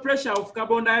partial pressure of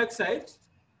carbon dioxide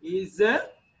is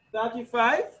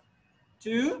 35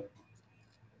 to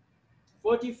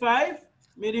 45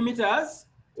 millimeters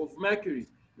of mercury.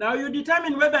 Now you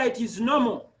determine whether it is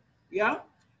normal, yeah?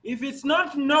 If it's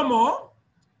not normal,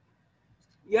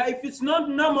 yeah, if it's not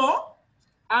normal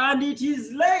and it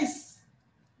is less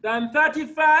than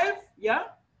 35, yeah,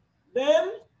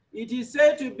 then it is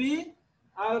said to be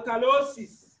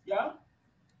alkalosis, yeah,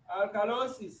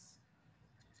 alkalosis.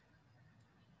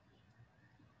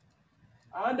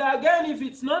 And again, if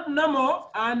it's not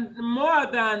normal and more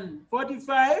than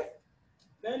 45,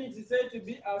 then it is said to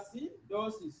be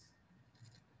acidosis.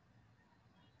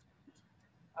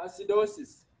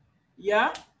 Acidosis.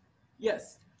 Yeah?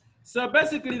 Yes. So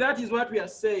basically that is what we are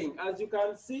saying. As you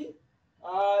can see,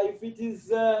 if it is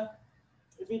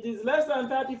less than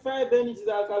 35, then it is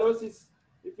alkalosis.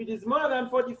 If it is more than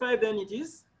 45, then it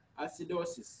is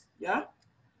acidosis. Yeah?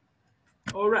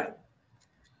 All right.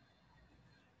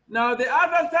 Now the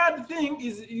other third thing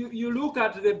is you look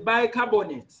at the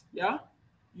bicarbonate. Yeah?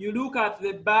 You look at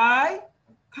the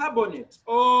bicarbonate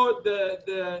or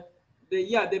the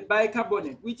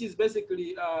bicarbonate, which is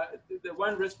basically the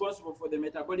one responsible for the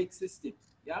metabolic system.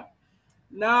 Yeah.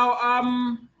 Now,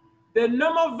 the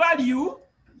normal value,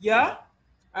 yeah,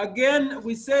 again,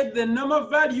 we said the normal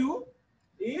value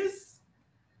is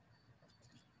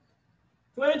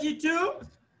 22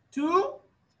 to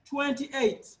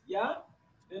 28, yeah?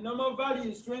 The normal value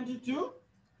is 22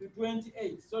 to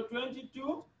 28. So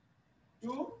 22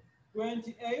 to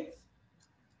 28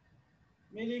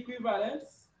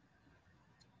 milliequivalents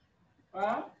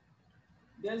per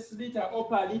deciliter or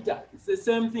per liter. It's the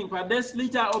same thing. Per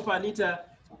deciliter or per liter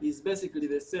is basically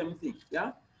the same thing,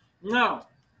 yeah? Now,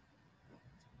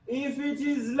 if it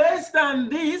is less than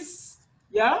this,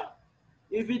 yeah?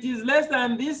 If it is less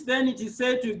than this, then it is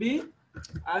said to be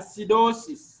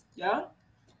acidosis, yeah?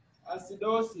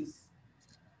 Acidosis.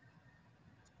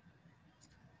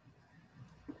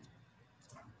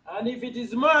 And if it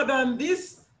is more than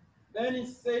this, then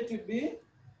it's said to be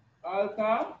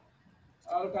alkalosis.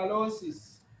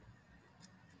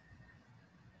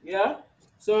 Yeah.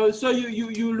 So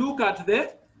you look at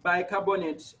the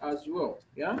bicarbonate as well.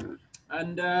 Yeah.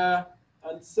 And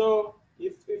so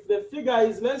if the figure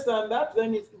is less than that,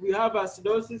 then we have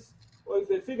acidosis. Or if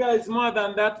the figure is more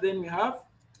than that, then we have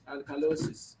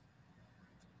alkalosis.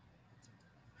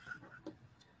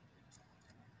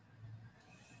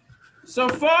 So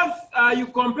fourth, you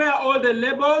compare all the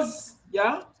labels,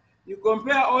 yeah? You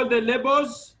compare all the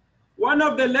labels. One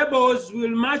of the labels will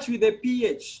match with the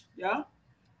pH, yeah?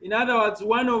 In other words,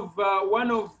 one of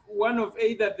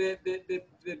either the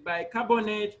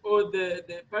bicarbonate or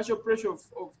the partial pressure of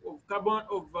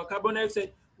carbon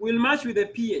dioxide will match with the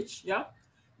pH, yeah?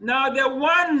 Now the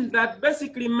one that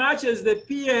basically matches the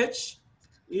pH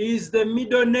is the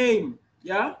middle name,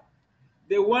 yeah?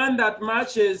 The one that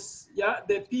matches, yeah,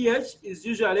 the pH is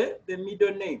usually the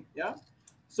middle name, yeah.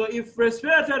 So if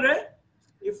respiratory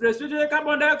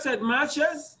carbon dioxide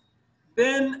matches,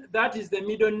 then that is the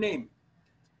middle name.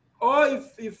 Or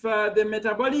if the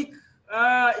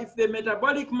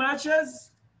metabolic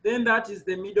matches, then that is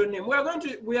the middle name. We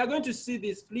are going to see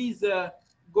this. Please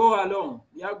go along,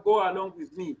 yeah, go along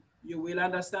with me. You will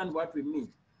understand what we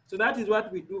mean. So that is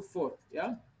what we do fourth,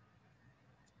 yeah.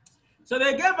 So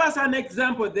they gave us an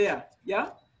example there,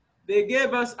 yeah? They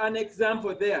gave us an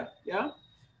example there, yeah?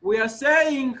 We are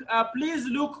saying, please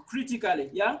look critically,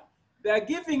 yeah? They are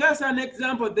giving us an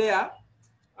example there,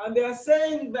 and they are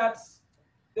saying that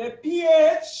the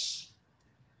pH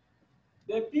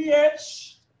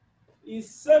is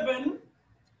 7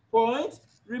 point.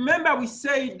 Remember we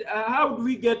said, how do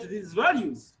we get these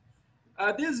values?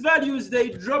 These values, they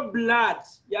draw blood,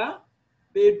 yeah?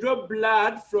 They draw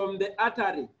blood from the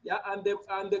artery, yeah, and the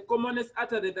commonest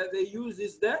artery that they use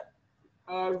is the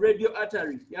radio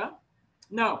artery, yeah.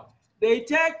 Now they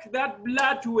take that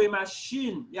blood to a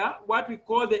machine, yeah, what we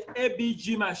call the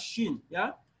ABG machine,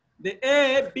 yeah, the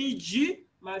ABG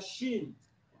machine,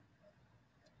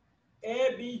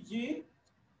 ABG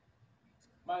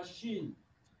machine.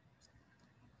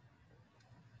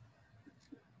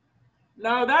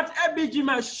 Now that ABG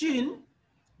machine,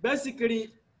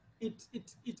 basically,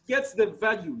 it gets the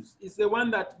values. It's the one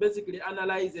that basically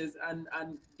analyzes and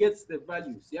gets the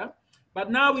values, yeah? But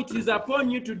now it is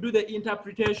upon you to do the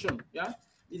interpretation, yeah?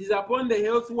 It is upon the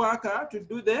health worker to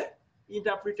do the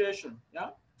interpretation,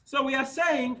 yeah? So we are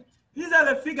saying, these are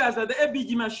the figures that the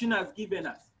ABG machine has given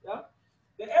us, yeah?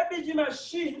 The ABG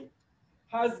machine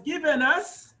has given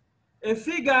us a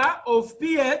figure of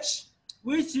pH,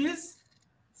 which is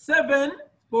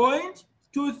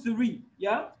 7.23,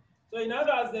 yeah? So in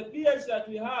other words, the pH that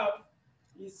we have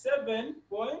is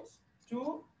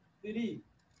 7.23.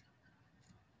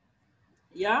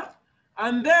 Yeah?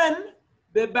 And then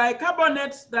the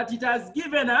bicarbonate that it has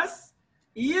given us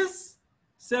is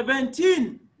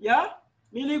 17, yeah?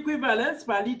 Milliequivalents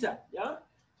per liter, yeah?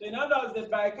 So in other words, the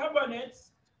bicarbonate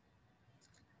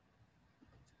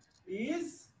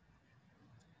is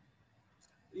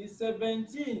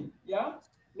 17, yeah?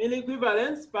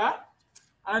 Milliequivalents per.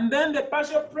 And then the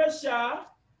partial pressure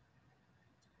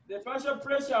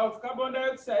of carbon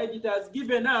dioxide it has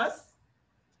given us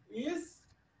is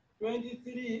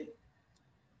 23,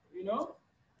 you know,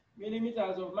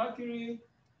 millimeters of mercury,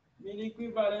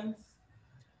 milliequivalents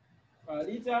per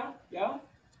liter, yeah,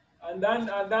 and then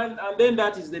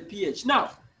that is the pH.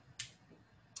 Now,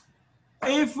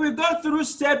 if we go through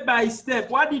step by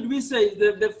step, what did we say?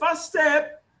 The first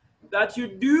step that you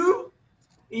do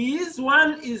is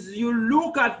you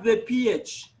look at the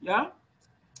pH, yeah?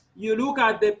 You look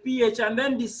at the pH and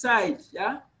then decide,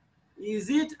 yeah? Is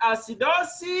it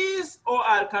acidosis or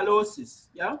alkalosis,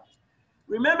 yeah?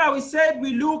 Remember we said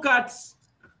we look at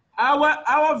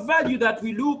our value that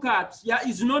we look at, yeah,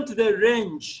 is not the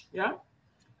range, yeah?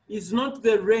 Is not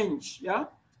the range, yeah?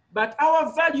 But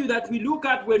our value that we look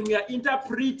at when we are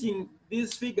interpreting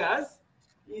these figures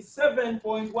is 7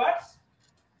 point what?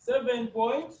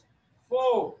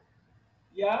 7.4.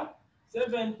 Yeah,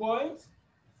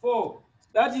 7.4.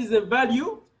 That is the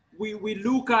value we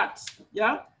look at.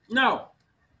 Yeah. Now,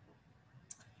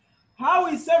 how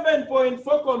is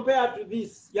 7.4 compared to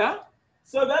this? Yeah.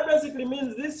 So that basically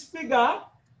means this figure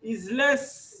is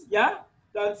less, yeah,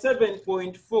 than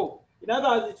 7.4. In other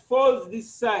words, it falls this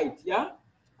side. Yeah.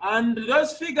 And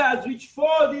those figures which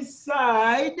fall this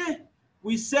side,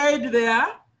 we said they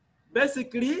are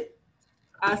basically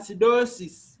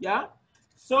acidosis. Yeah.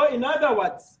 So in other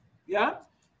words, yeah,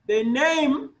 the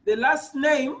last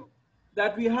name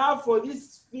that we have for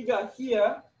this figure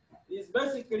here is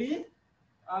basically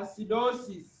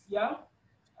acidosis. Yeah.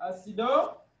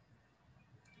 Acidosis.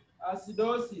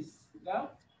 Yeah.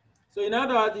 So in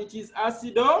other words, it is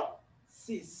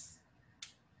acidosis.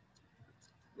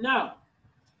 Now,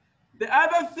 the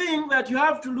other thing that you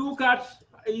have to look at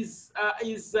is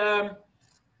the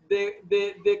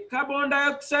carbon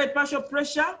dioxide partial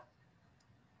pressure.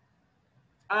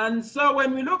 And so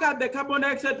when we look at the carbon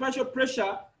dioxide partial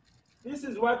pressure, this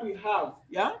is what we have,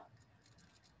 yeah?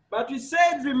 But we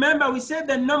said, remember, we said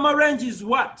the normal range is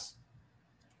what?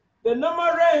 The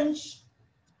normal range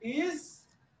is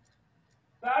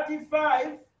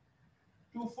 35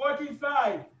 to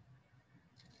 45,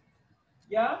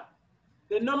 yeah?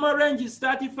 The normal range is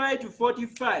 35 to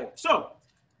 45. So,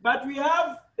 but we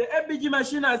have, the FBG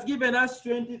machine has given us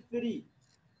 23.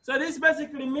 So this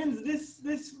basically means this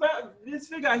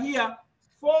figure here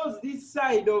falls this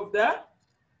side of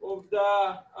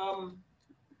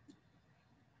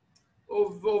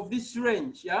this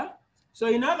range, yeah. So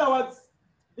in other words,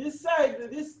 this side,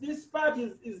 this part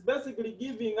is basically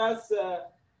giving us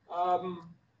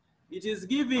it is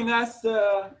giving us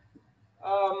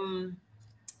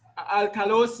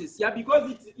alkalosis, yeah,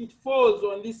 because it falls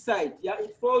on this side, yeah,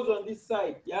 it falls on this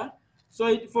side, yeah.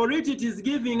 So for it is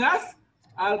giving us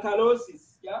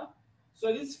alkalosis, yeah.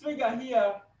 So this figure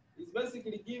here is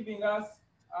basically giving us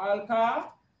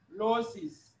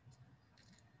alkalosis,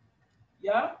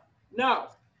 yeah. Now,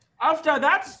 after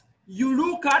that, you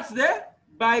look at the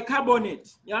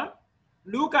bicarbonate, yeah.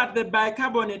 Look at the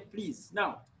bicarbonate, please.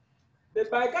 Now, the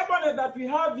bicarbonate that we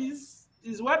have is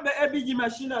what the ABG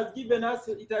machine has given us.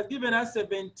 It has given us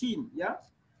 17, yeah.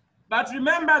 But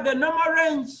remember the normal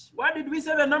range. What did we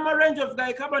say the normal range of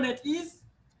bicarbonate is?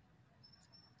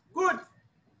 Good.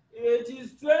 It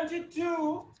is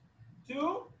 22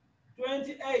 to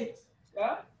 28,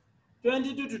 yeah.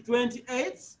 22 to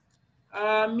 28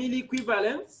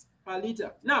 milliequivalents per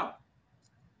liter. Now,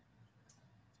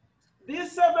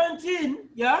 this 17,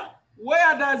 yeah,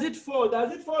 where does it fall?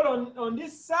 Does it fall on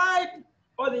this side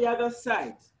or the other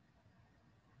side?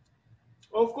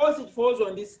 Of course, it falls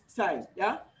on this side,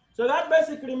 yeah? So that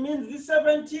basically means this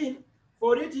 17,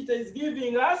 for it is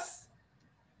giving us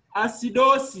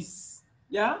acidosis,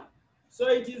 yeah? So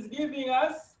it is giving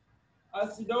us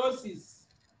acidosis.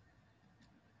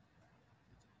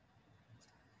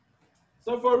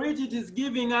 So for it is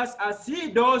giving us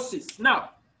acidosis.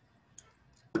 Now,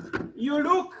 you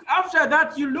look, after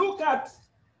that, you look at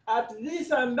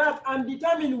this and that and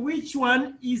determine which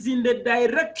one is in the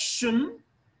direction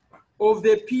of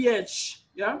the pH,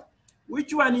 yeah?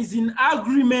 Which one is in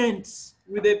agreement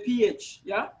with the pH,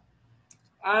 yeah?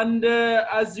 And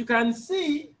as you can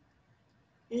see,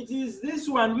 it is this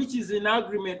one which is in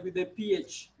agreement with the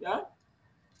pH, yeah?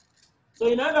 So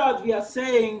in other words, we are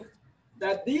saying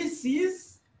that this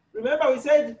is, remember we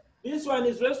said this one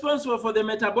is responsible for the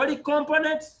metabolic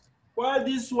component, while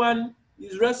this one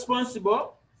is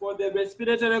responsible for the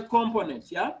respiratory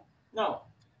component, yeah? Now,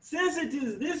 since it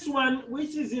is this one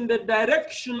which is in the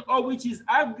direction or which is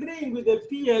agreeing with the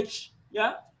pH,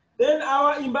 yeah, then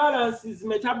our imbalance is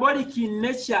metabolic in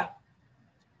nature.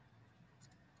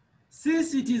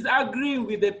 Since it is agreeing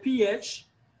with the pH,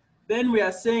 then we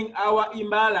are saying our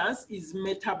imbalance is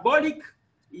metabolic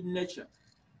in nature.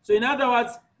 So in other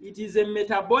words, it is a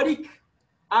metabolic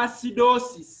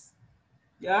acidosis.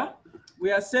 Yeah,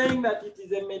 we are saying that it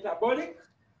is a metabolic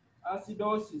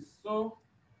acidosis. So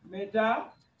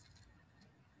metabolic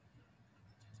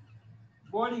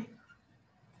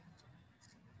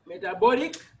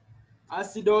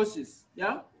acidosis.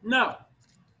 Yeah. Now,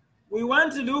 we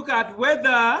want to look at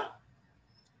whether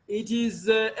it is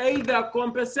either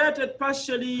compensated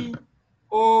partially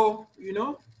or, you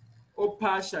know, or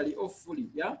partially or fully.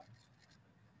 Yeah.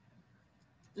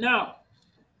 Now,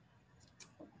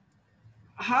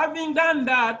 having done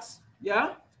that,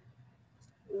 yeah,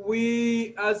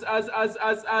 we, as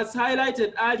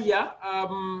highlighted earlier,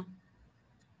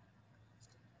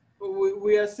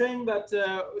 we are saying that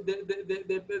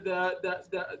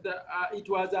it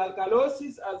was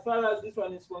alkalosis as far as this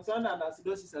one is concerned, and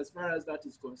acidosis as far as that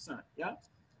is concerned. Yeah.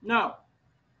 Now,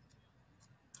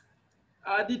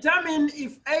 determine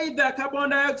if either carbon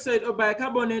dioxide or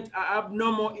bicarbonate are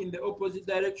abnormal in the opposite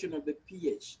direction of the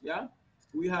pH. Yeah,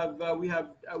 we have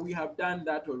done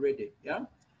that already. Yeah.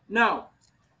 Now,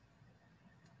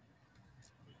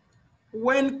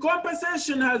 when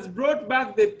compensation has brought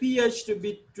back the pH to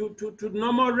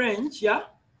normal range, yeah,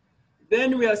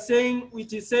 then we are saying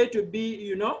it is said to be,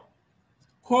 you know,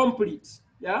 complete.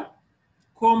 Yeah,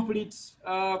 complete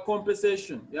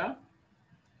compensation. Yeah.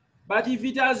 But if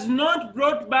it has not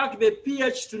brought back the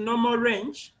pH to normal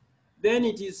range, then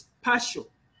it is partial.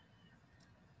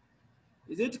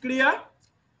 Is it clear?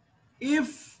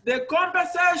 If the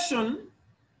compensation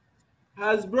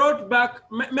has brought back,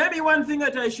 maybe one thing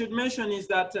that I should mention is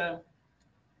that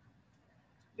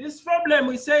this problem,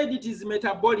 we said it is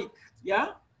metabolic,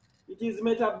 yeah? It is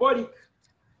metabolic.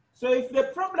 So if the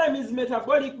problem is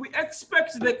metabolic, we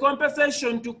expect the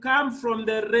compensation to come from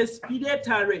the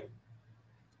respiratory.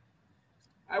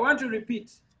 I want to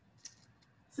repeat.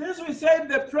 Since we said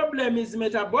the problem is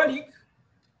metabolic,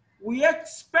 we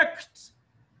expect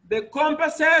the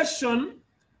compensation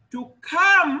to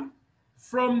come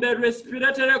from the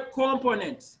respiratory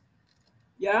component.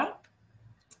 Yeah?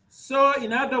 So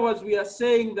in other words, we are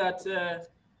saying that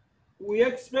we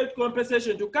expect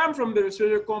compensation to come from the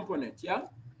respiratory component. Yeah?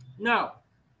 Now,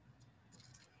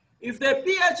 if the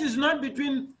pH is not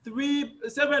between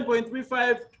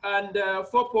 7.35 and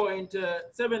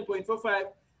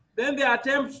 7.45, then the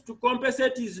attempt to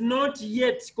compensate is not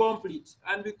yet complete.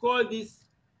 And we call this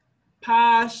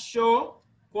partial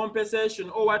compensation,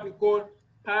 or what we call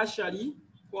partially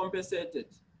compensated.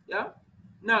 Yeah?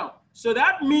 Now, so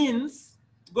that means,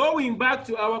 going back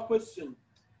to our question,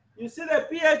 you see the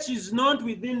pH is not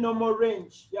within normal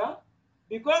range. Yeah?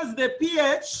 Because the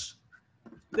pH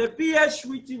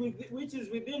which is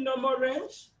within normal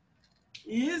range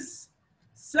is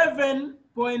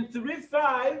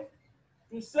 7.35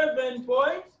 to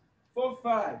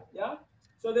 7.45. Yeah.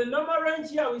 So the normal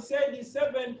range here we said is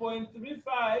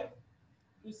 7.35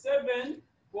 to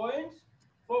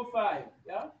 7.45.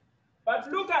 Yeah. But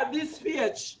look at this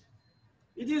pH.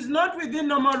 It is not within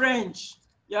normal range.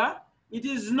 Yeah. It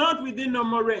is not within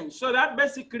normal range. So that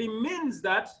basically means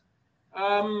that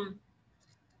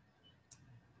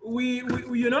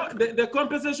you know, the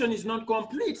compensation is not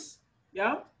complete.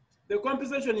 Yeah, the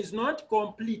compensation is not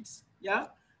complete. Yeah,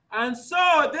 and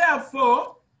so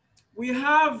therefore we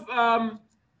have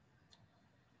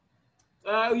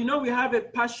you know, we have a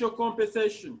partial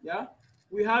compensation. Yeah,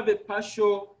 we have a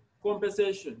partial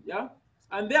compensation. Yeah,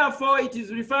 and therefore it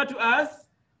is referred to as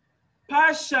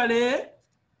partially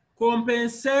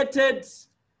compensated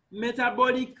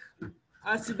metabolic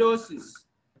acidosis.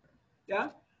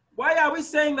 Yeah. Why are we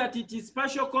saying that it is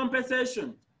partial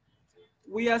compensation?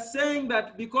 We are saying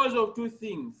that because of two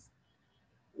things.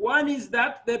 One is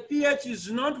that the pH is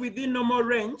not within normal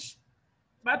range,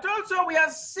 but also we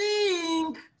are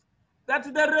seeing that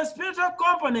the respiratory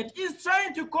component is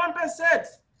trying to compensate.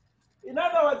 In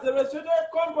other words, the respiratory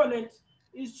component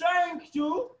is trying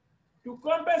to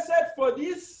compensate for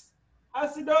this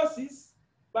acidosis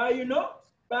by, you know,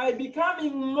 by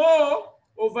becoming more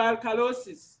of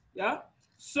alkalosis. Yeah.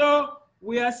 So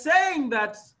we are saying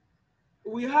that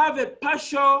we have a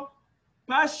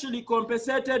partially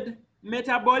compensated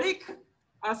metabolic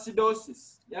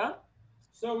acidosis. Yeah.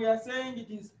 So we are saying it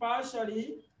is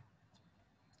partially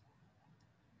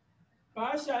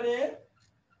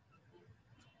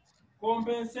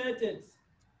compensated.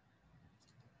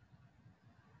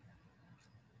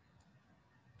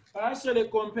 Partially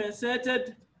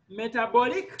compensated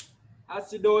metabolic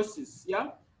acidosis.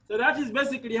 Yeah. So that is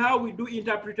basically how we do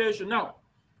interpretation. Now,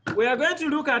 we are going to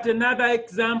look at another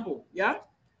example. Yeah,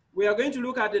 we are going to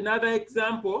look at another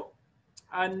example,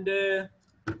 and then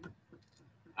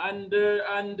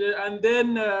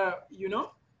you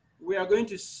know, we are going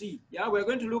to see. Yeah, we are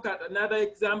going to look at another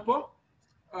example,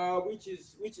 which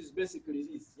is basically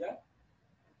this. Yeah.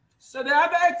 So the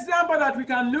other example that we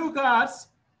can look at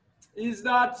is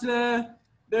that the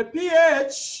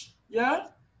pH. Yeah.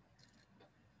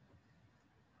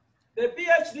 The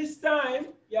pH this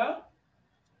time, yeah,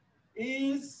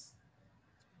 is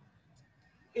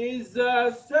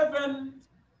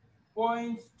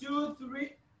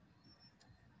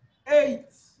 7.238,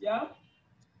 yeah.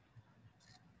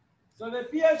 So the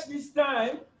pH this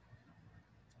time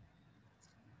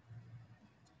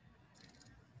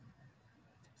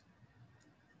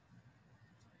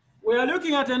we are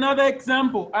looking at another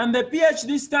example, and the pH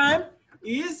this time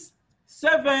is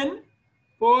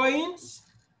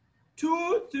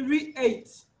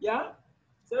 7.238, yeah?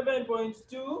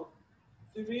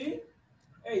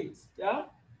 7.238, yeah?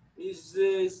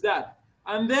 Is that.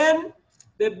 And then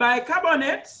the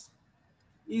bicarbonate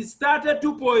is started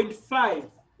 2.5,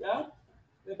 yeah?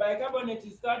 The bicarbonate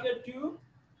is started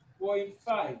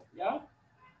 2.5, yeah?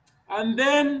 And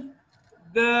then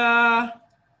the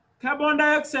carbon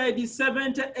dioxide is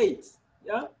 78,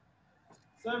 yeah?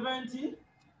 78.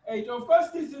 Of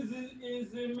course, this is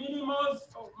millimole,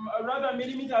 rather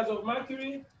millimeters of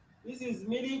mercury. This is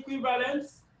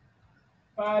milliequivalents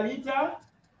per liter.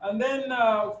 And then,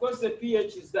 of course, the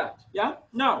pH is that, yeah?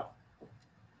 Now,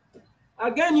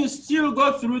 again, you still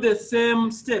go through the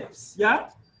same steps, yeah?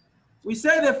 We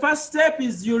say the first step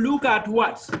is you look at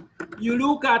what? You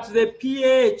look at the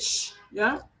pH,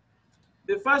 yeah?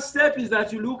 The first step is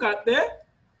that you look at the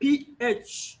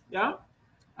pH, yeah?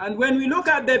 And when we look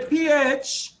at the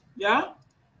pH, yeah?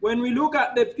 When we look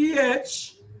at the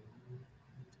pH,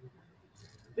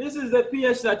 this is the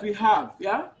pH that we have,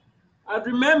 yeah? And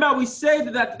remember we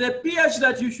said that the pH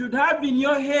that you should have in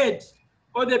your head,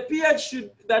 or the pH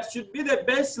that should be the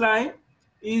baseline,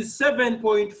 is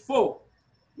 7.4,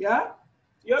 yeah?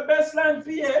 Your baseline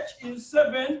pH is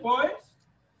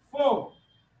 7.4.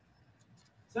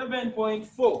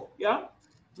 7.4, yeah?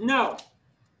 Now,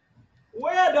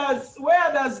 where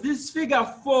does this figure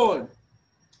fall?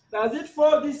 Does it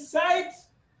fall this side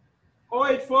or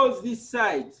it falls this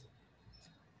side?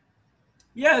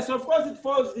 Yes, of course it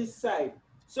falls this side.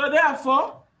 So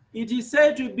therefore, it is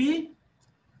said to be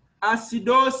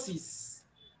acidosis.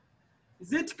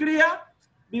 Is it clear?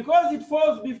 Because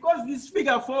this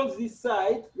figure falls this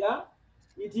side, yeah,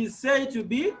 it is said to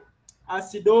be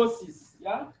acidosis,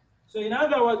 yeah? So in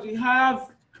other words, we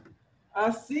have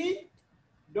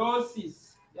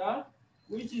acidosis, yeah,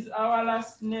 which is our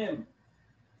last name.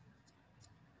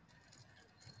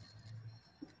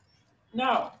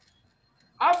 Now,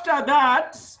 after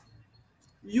that,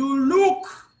 you look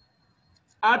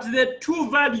at the two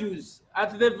values,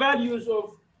 at the values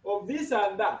of this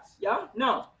and that, yeah?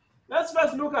 Now, let's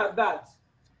first look at that.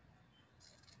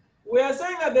 We are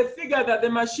saying that the figure that the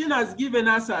machine has given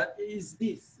us is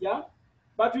this, yeah?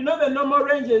 But we know the normal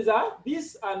ranges are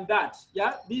this and that,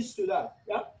 yeah? This to that,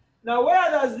 yeah? Now,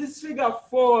 where does this figure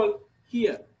fall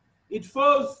here? It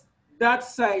falls that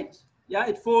side, yeah?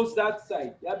 It falls that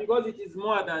side, yeah? Because it is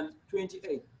more than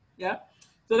 28, yeah?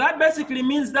 So that basically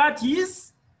means that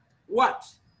is what?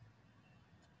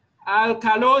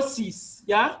 Alkalosis,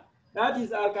 yeah? That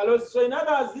is alkalosis. So in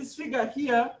other words, this figure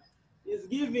here is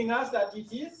giving us that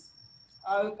it is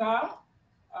alkalosis.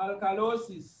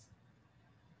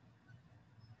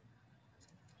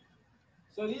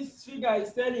 So this figure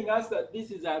is telling us that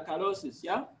this is alkalosis,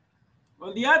 yeah?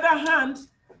 On the other hand,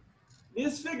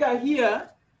 this figure here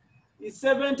is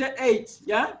 78,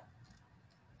 yeah?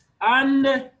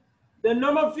 And the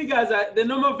normal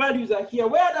values are here.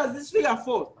 Where does this figure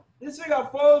fall? This figure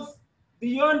falls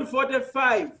beyond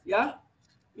 45, yeah?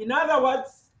 In other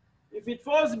words, if it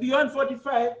falls beyond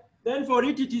 45, then for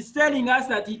it is telling us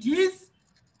that it is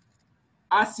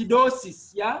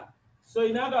acidosis, yeah? So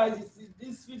in other words,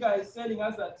 this figure is telling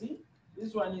us that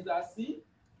this one is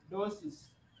acidosis.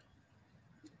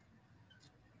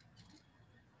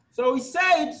 So we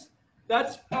said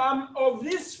that of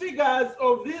these figures,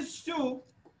 of these two,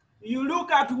 you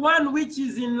look at one which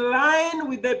is in line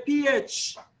with the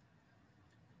pH.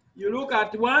 You look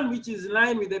at one which is in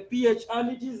line with the pH,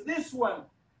 and it is this one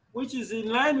which is in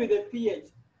line with the pH.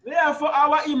 Therefore,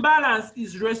 our imbalance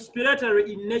is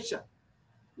respiratory in nature.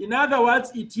 In other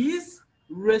words, it is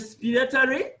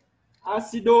respiratory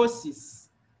acidosis.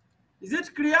 Is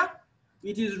it clear?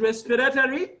 It is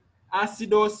respiratory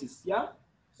acidosis, yeah?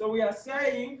 So we are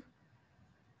saying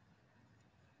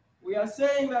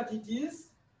that it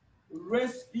is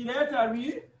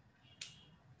respiratory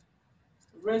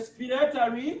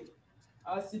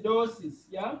acidosis,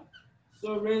 yeah?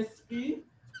 So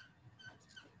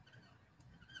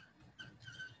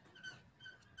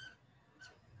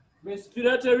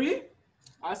respiratory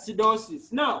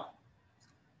acidosis. Now,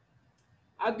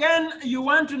 again, you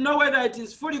want to know whether it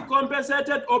is fully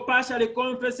compensated or partially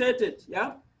compensated,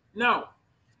 yeah? Now,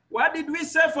 what did we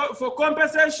say for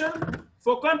compensation?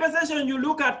 For compensation, you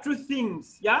look at two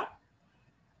things, yeah?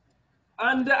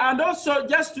 And also,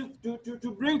 just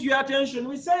to bring to your attention,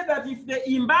 we say that if the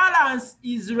imbalance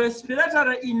is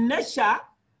respiratory in nature,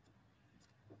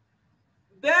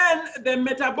 then the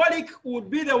metabolic would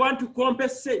be the one to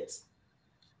compensate.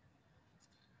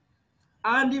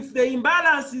 And if the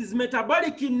imbalance is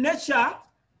metabolic in nature,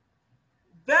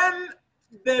 then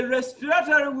the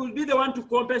respiratory will be the one to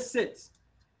compensate.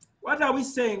 what are we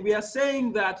saying? We are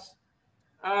saying that,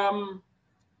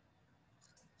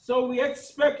 so we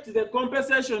expect the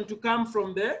compensation to come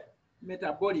from the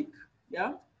metabolic,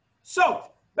 yeah?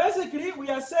 So basically we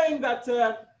are saying that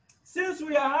since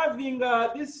we are having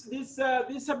this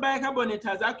bicarbonate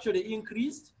has actually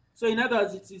increased, so in other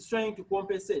words, it is trying to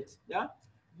compensate, yeah?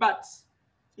 But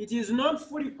it is not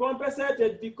fully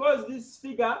compensated because this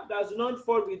figure does not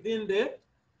fall within the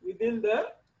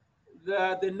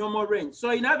normal range.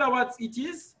 So in other words, it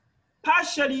is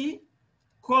partially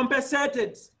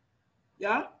compensated,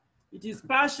 yeah? It is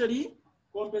partially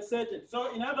compensated.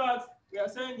 So in other words, we are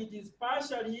saying it is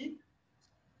partially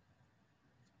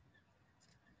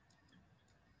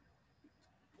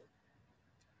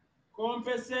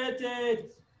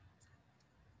compensated.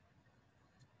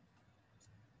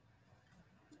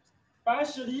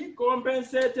 Partially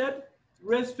compensated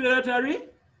respiratory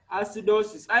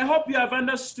acidosis. I hope you have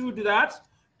understood that.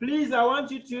 Please, I want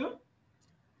you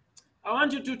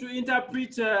to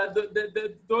interpret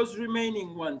those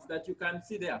remaining ones that you can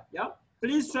see there. Yeah,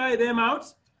 please try them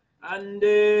out. And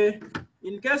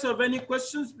in case of any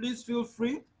questions, please feel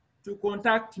free to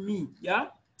contact me. Yeah,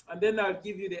 and then I'll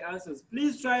give you the answers.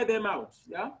 Please try them out.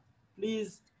 Yeah,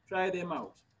 please try them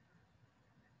out.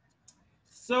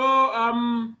 So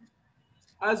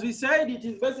as we said, it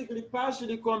is basically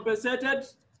partially compensated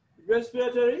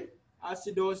respiratory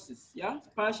acidosis. Yeah,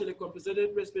 partially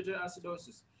compensated respiratory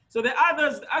acidosis. So the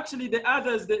others, actually the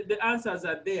others, the answers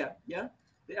are there. Yeah,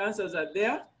 the answers are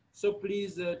there. So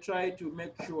please try to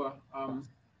make sure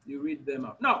you read them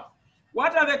out. Now,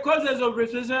 what are the causes of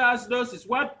respiratory acidosis?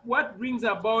 What brings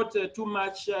about too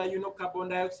much, carbon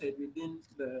dioxide within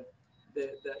the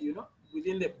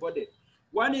within the body?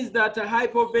 One is that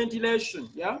hypoventilation.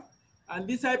 Yeah. And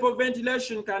this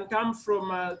hypoventilation can come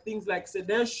from things like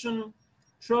sedation,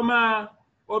 trauma,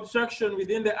 obstruction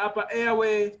within the upper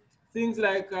airway, things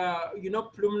like,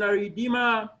 pulmonary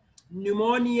edema,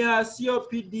 pneumonia,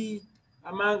 COPD,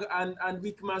 and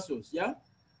weak muscles, yeah?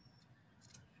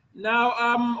 Now,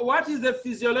 what is the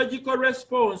physiological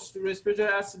response to respiratory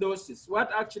acidosis?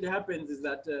 What actually happens is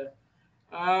that the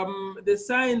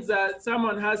signs are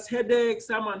someone has headache,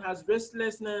 someone has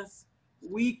restlessness,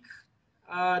 weak,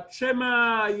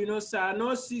 tremor,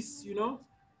 cyanosis,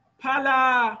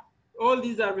 pallor. All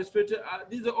these are respiratory.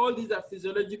 All these are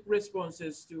physiologic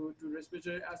responses to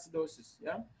respiratory acidosis.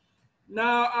 Yeah.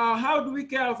 Now, how do we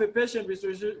care of a patient with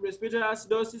respiratory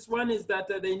acidosis? One is that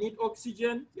they need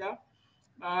oxygen. Yeah.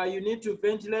 You need to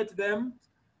ventilate them,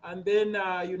 and then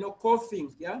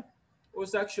coughing. Yeah, or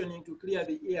suctioning to clear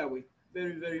the airway.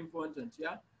 Very, very important.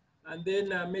 Yeah. And then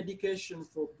medication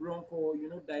for broncho,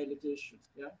 dilatation.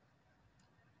 Yeah.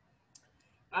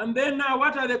 And then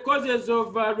what are the causes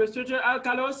of respiratory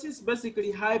alkalosis?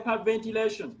 Basically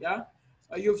hyperventilation, yeah?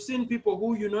 You've seen people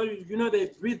who,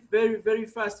 they breathe very, very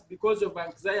fast because of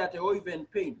anxiety or even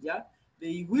pain, yeah?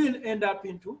 They will end up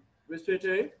into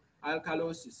respiratory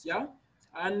alkalosis, yeah?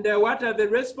 And what are the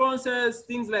responses?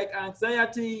 Things like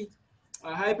anxiety,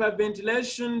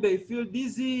 hyperventilation, they feel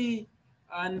dizzy,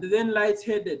 and then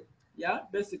lightheaded, yeah?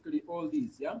 Basically all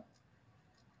these, yeah?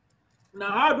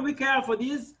 Now, how do we care for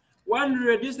these? One,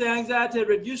 reduce the anxiety,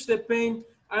 reduce the pain,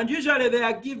 and usually they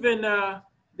are given a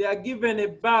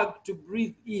bag to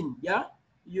breathe in. Yeah,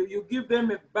 you give them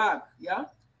a bag. Yeah,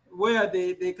 where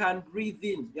they can breathe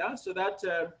in. Yeah, so that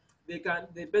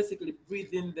they basically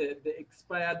breathe in the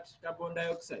expired carbon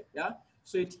dioxide. Yeah,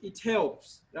 so it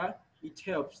helps. Yeah, it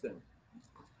helps them.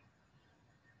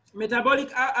 Metabolic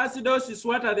acidosis.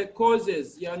 What are the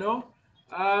causes?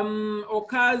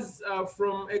 Occurs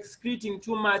from excreting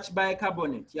too much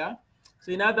bicarbonate, yeah?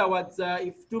 So in other words,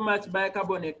 if too much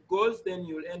bicarbonate goes, then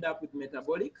you'll end up with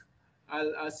metabolic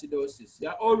acidosis,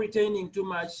 yeah? Or retaining too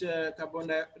much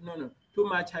too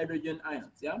much hydrogen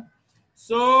ions, yeah?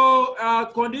 So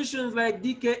conditions like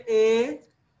DKA,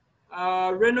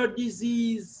 renal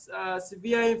disease,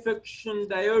 severe infection,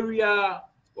 diarrhea,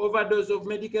 overdose of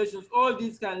medications, all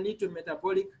these can lead to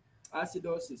metabolic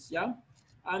acidosis, yeah?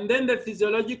 And then the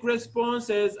physiologic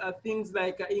responses are things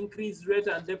like increased rate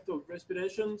and depth of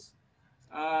respirations,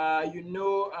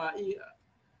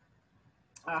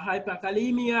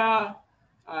 hyperkalemia,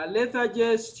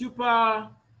 lethargy, stupor,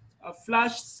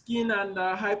 flushed skin, and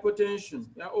hypotension.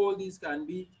 Yeah, all these can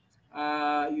be,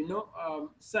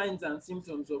 signs and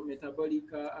symptoms of metabolic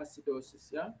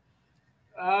acidosis. Yeah.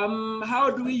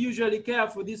 How do we usually care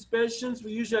for these patients?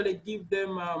 We usually give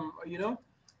them, you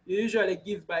usually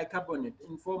give bicarbonate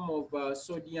in form of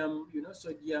sodium,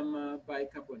 sodium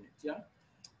bicarbonate, yeah?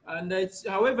 And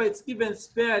however, it's given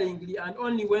sparingly and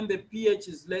only when the pH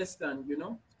is less than,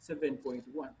 7.1.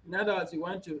 In other words, you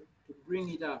want to bring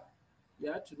it up,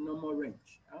 yeah, to normal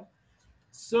range. Yeah?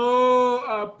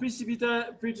 So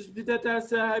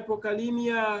precipitous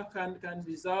hypokalemia can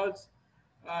result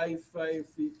if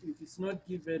it's not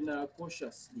given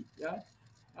cautiously, yeah.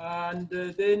 And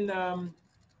then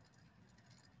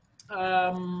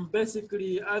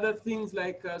basically other things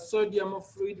like sodium or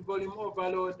fluid volume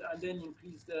overload, and then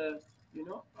increased, you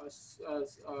know,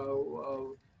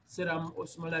 serum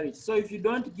osmolarity. So if you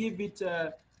don't give it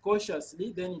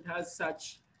cautiously, then it has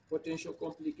such potential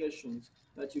complications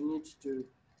that you need to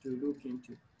look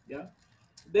into. Yeah.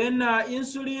 Then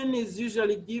insulin is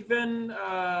usually given.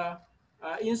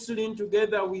 Insulin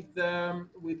together with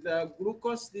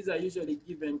glucose. These are usually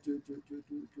given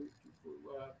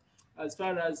as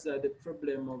far as the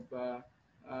problem of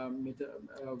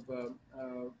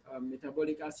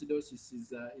metabolic acidosis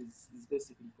is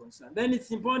basically concerned. Then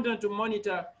it's important to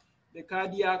monitor the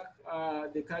cardiac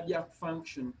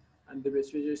function and the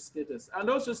respiratory status, and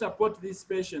also support these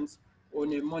patients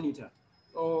on a monitor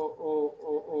or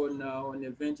on a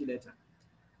ventilator.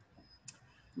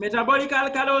 Metabolic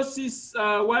alkalosis,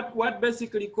 what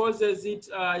basically causes it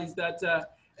is that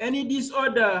any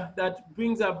disorder that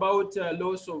brings about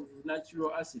loss of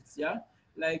natural acids, yeah,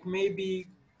 like maybe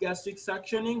gastric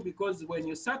suctioning, because when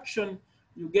you suction,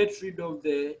 you get rid of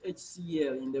the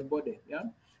HCl in the body, yeah,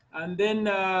 and then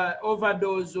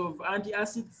overdose of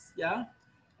antacids, yeah,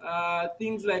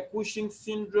 things like Cushing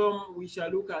syndrome. We shall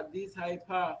look at this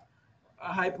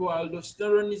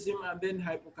hypoaldosteronism, and then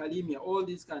hypokalemia. All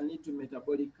these can lead to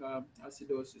metabolic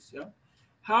acidosis. Yeah.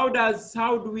 How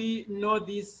do we know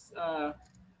this?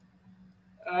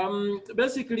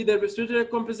 Basically, the respiratory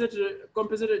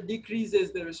compensator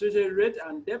decreases the respiratory rate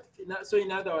and depth. So,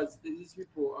 in other words, these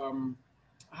people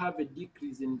have a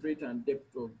decrease in rate and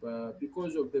depth of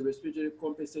because of the respiratory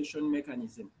compensation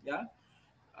mechanism. Yeah.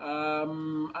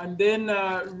 And then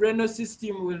renal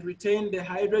system will retain the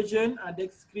hydrogen and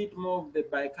excrete more of the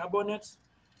bicarbonate.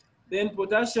 Then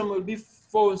potassium will be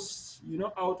forced, you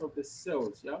know, out of the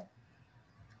cells, yeah.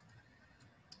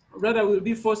 Rather, will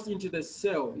be forced into the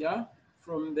cell, yeah,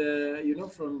 from the, you know,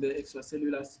 from the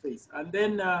extracellular space. And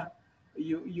then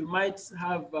you might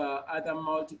have other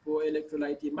multiple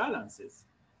electrolyte imbalances.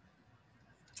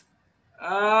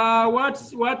 What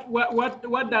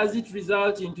does it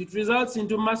result into? It results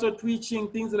into muscle twitching,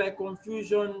 things like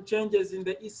confusion, changes in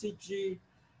the ECG,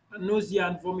 nausea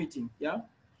and vomiting, yeah?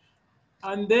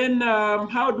 And then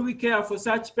how do we care for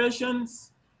such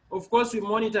patients? Of course, we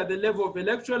monitor the level of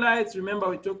electrolytes. Remember,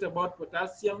 we talked about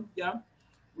potassium, yeah?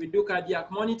 We do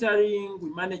cardiac monitoring, we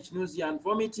manage nausea and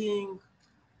vomiting.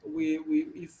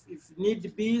 If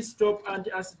need be, stop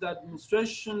antacid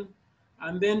administration,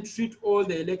 and then treat all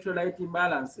the electrolyte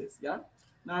imbalances, yeah?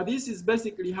 Now, this is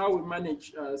basically how we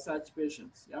manage such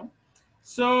patients, yeah?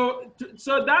 So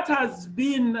that has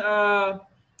been the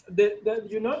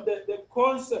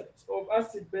concept of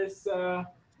acid-base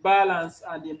balance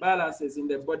and imbalances in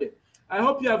the body. I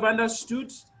hope you have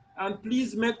understood, and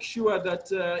please make sure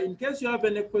that in case you have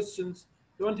any questions,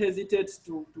 don't hesitate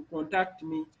to contact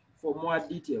me for more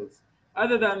details.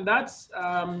 Other than that,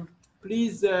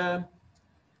 please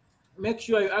make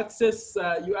sure you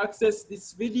access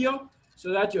this video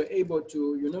so that you're able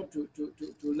to, you know,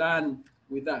 to learn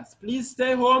with us. Please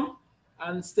stay home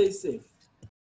and stay safe.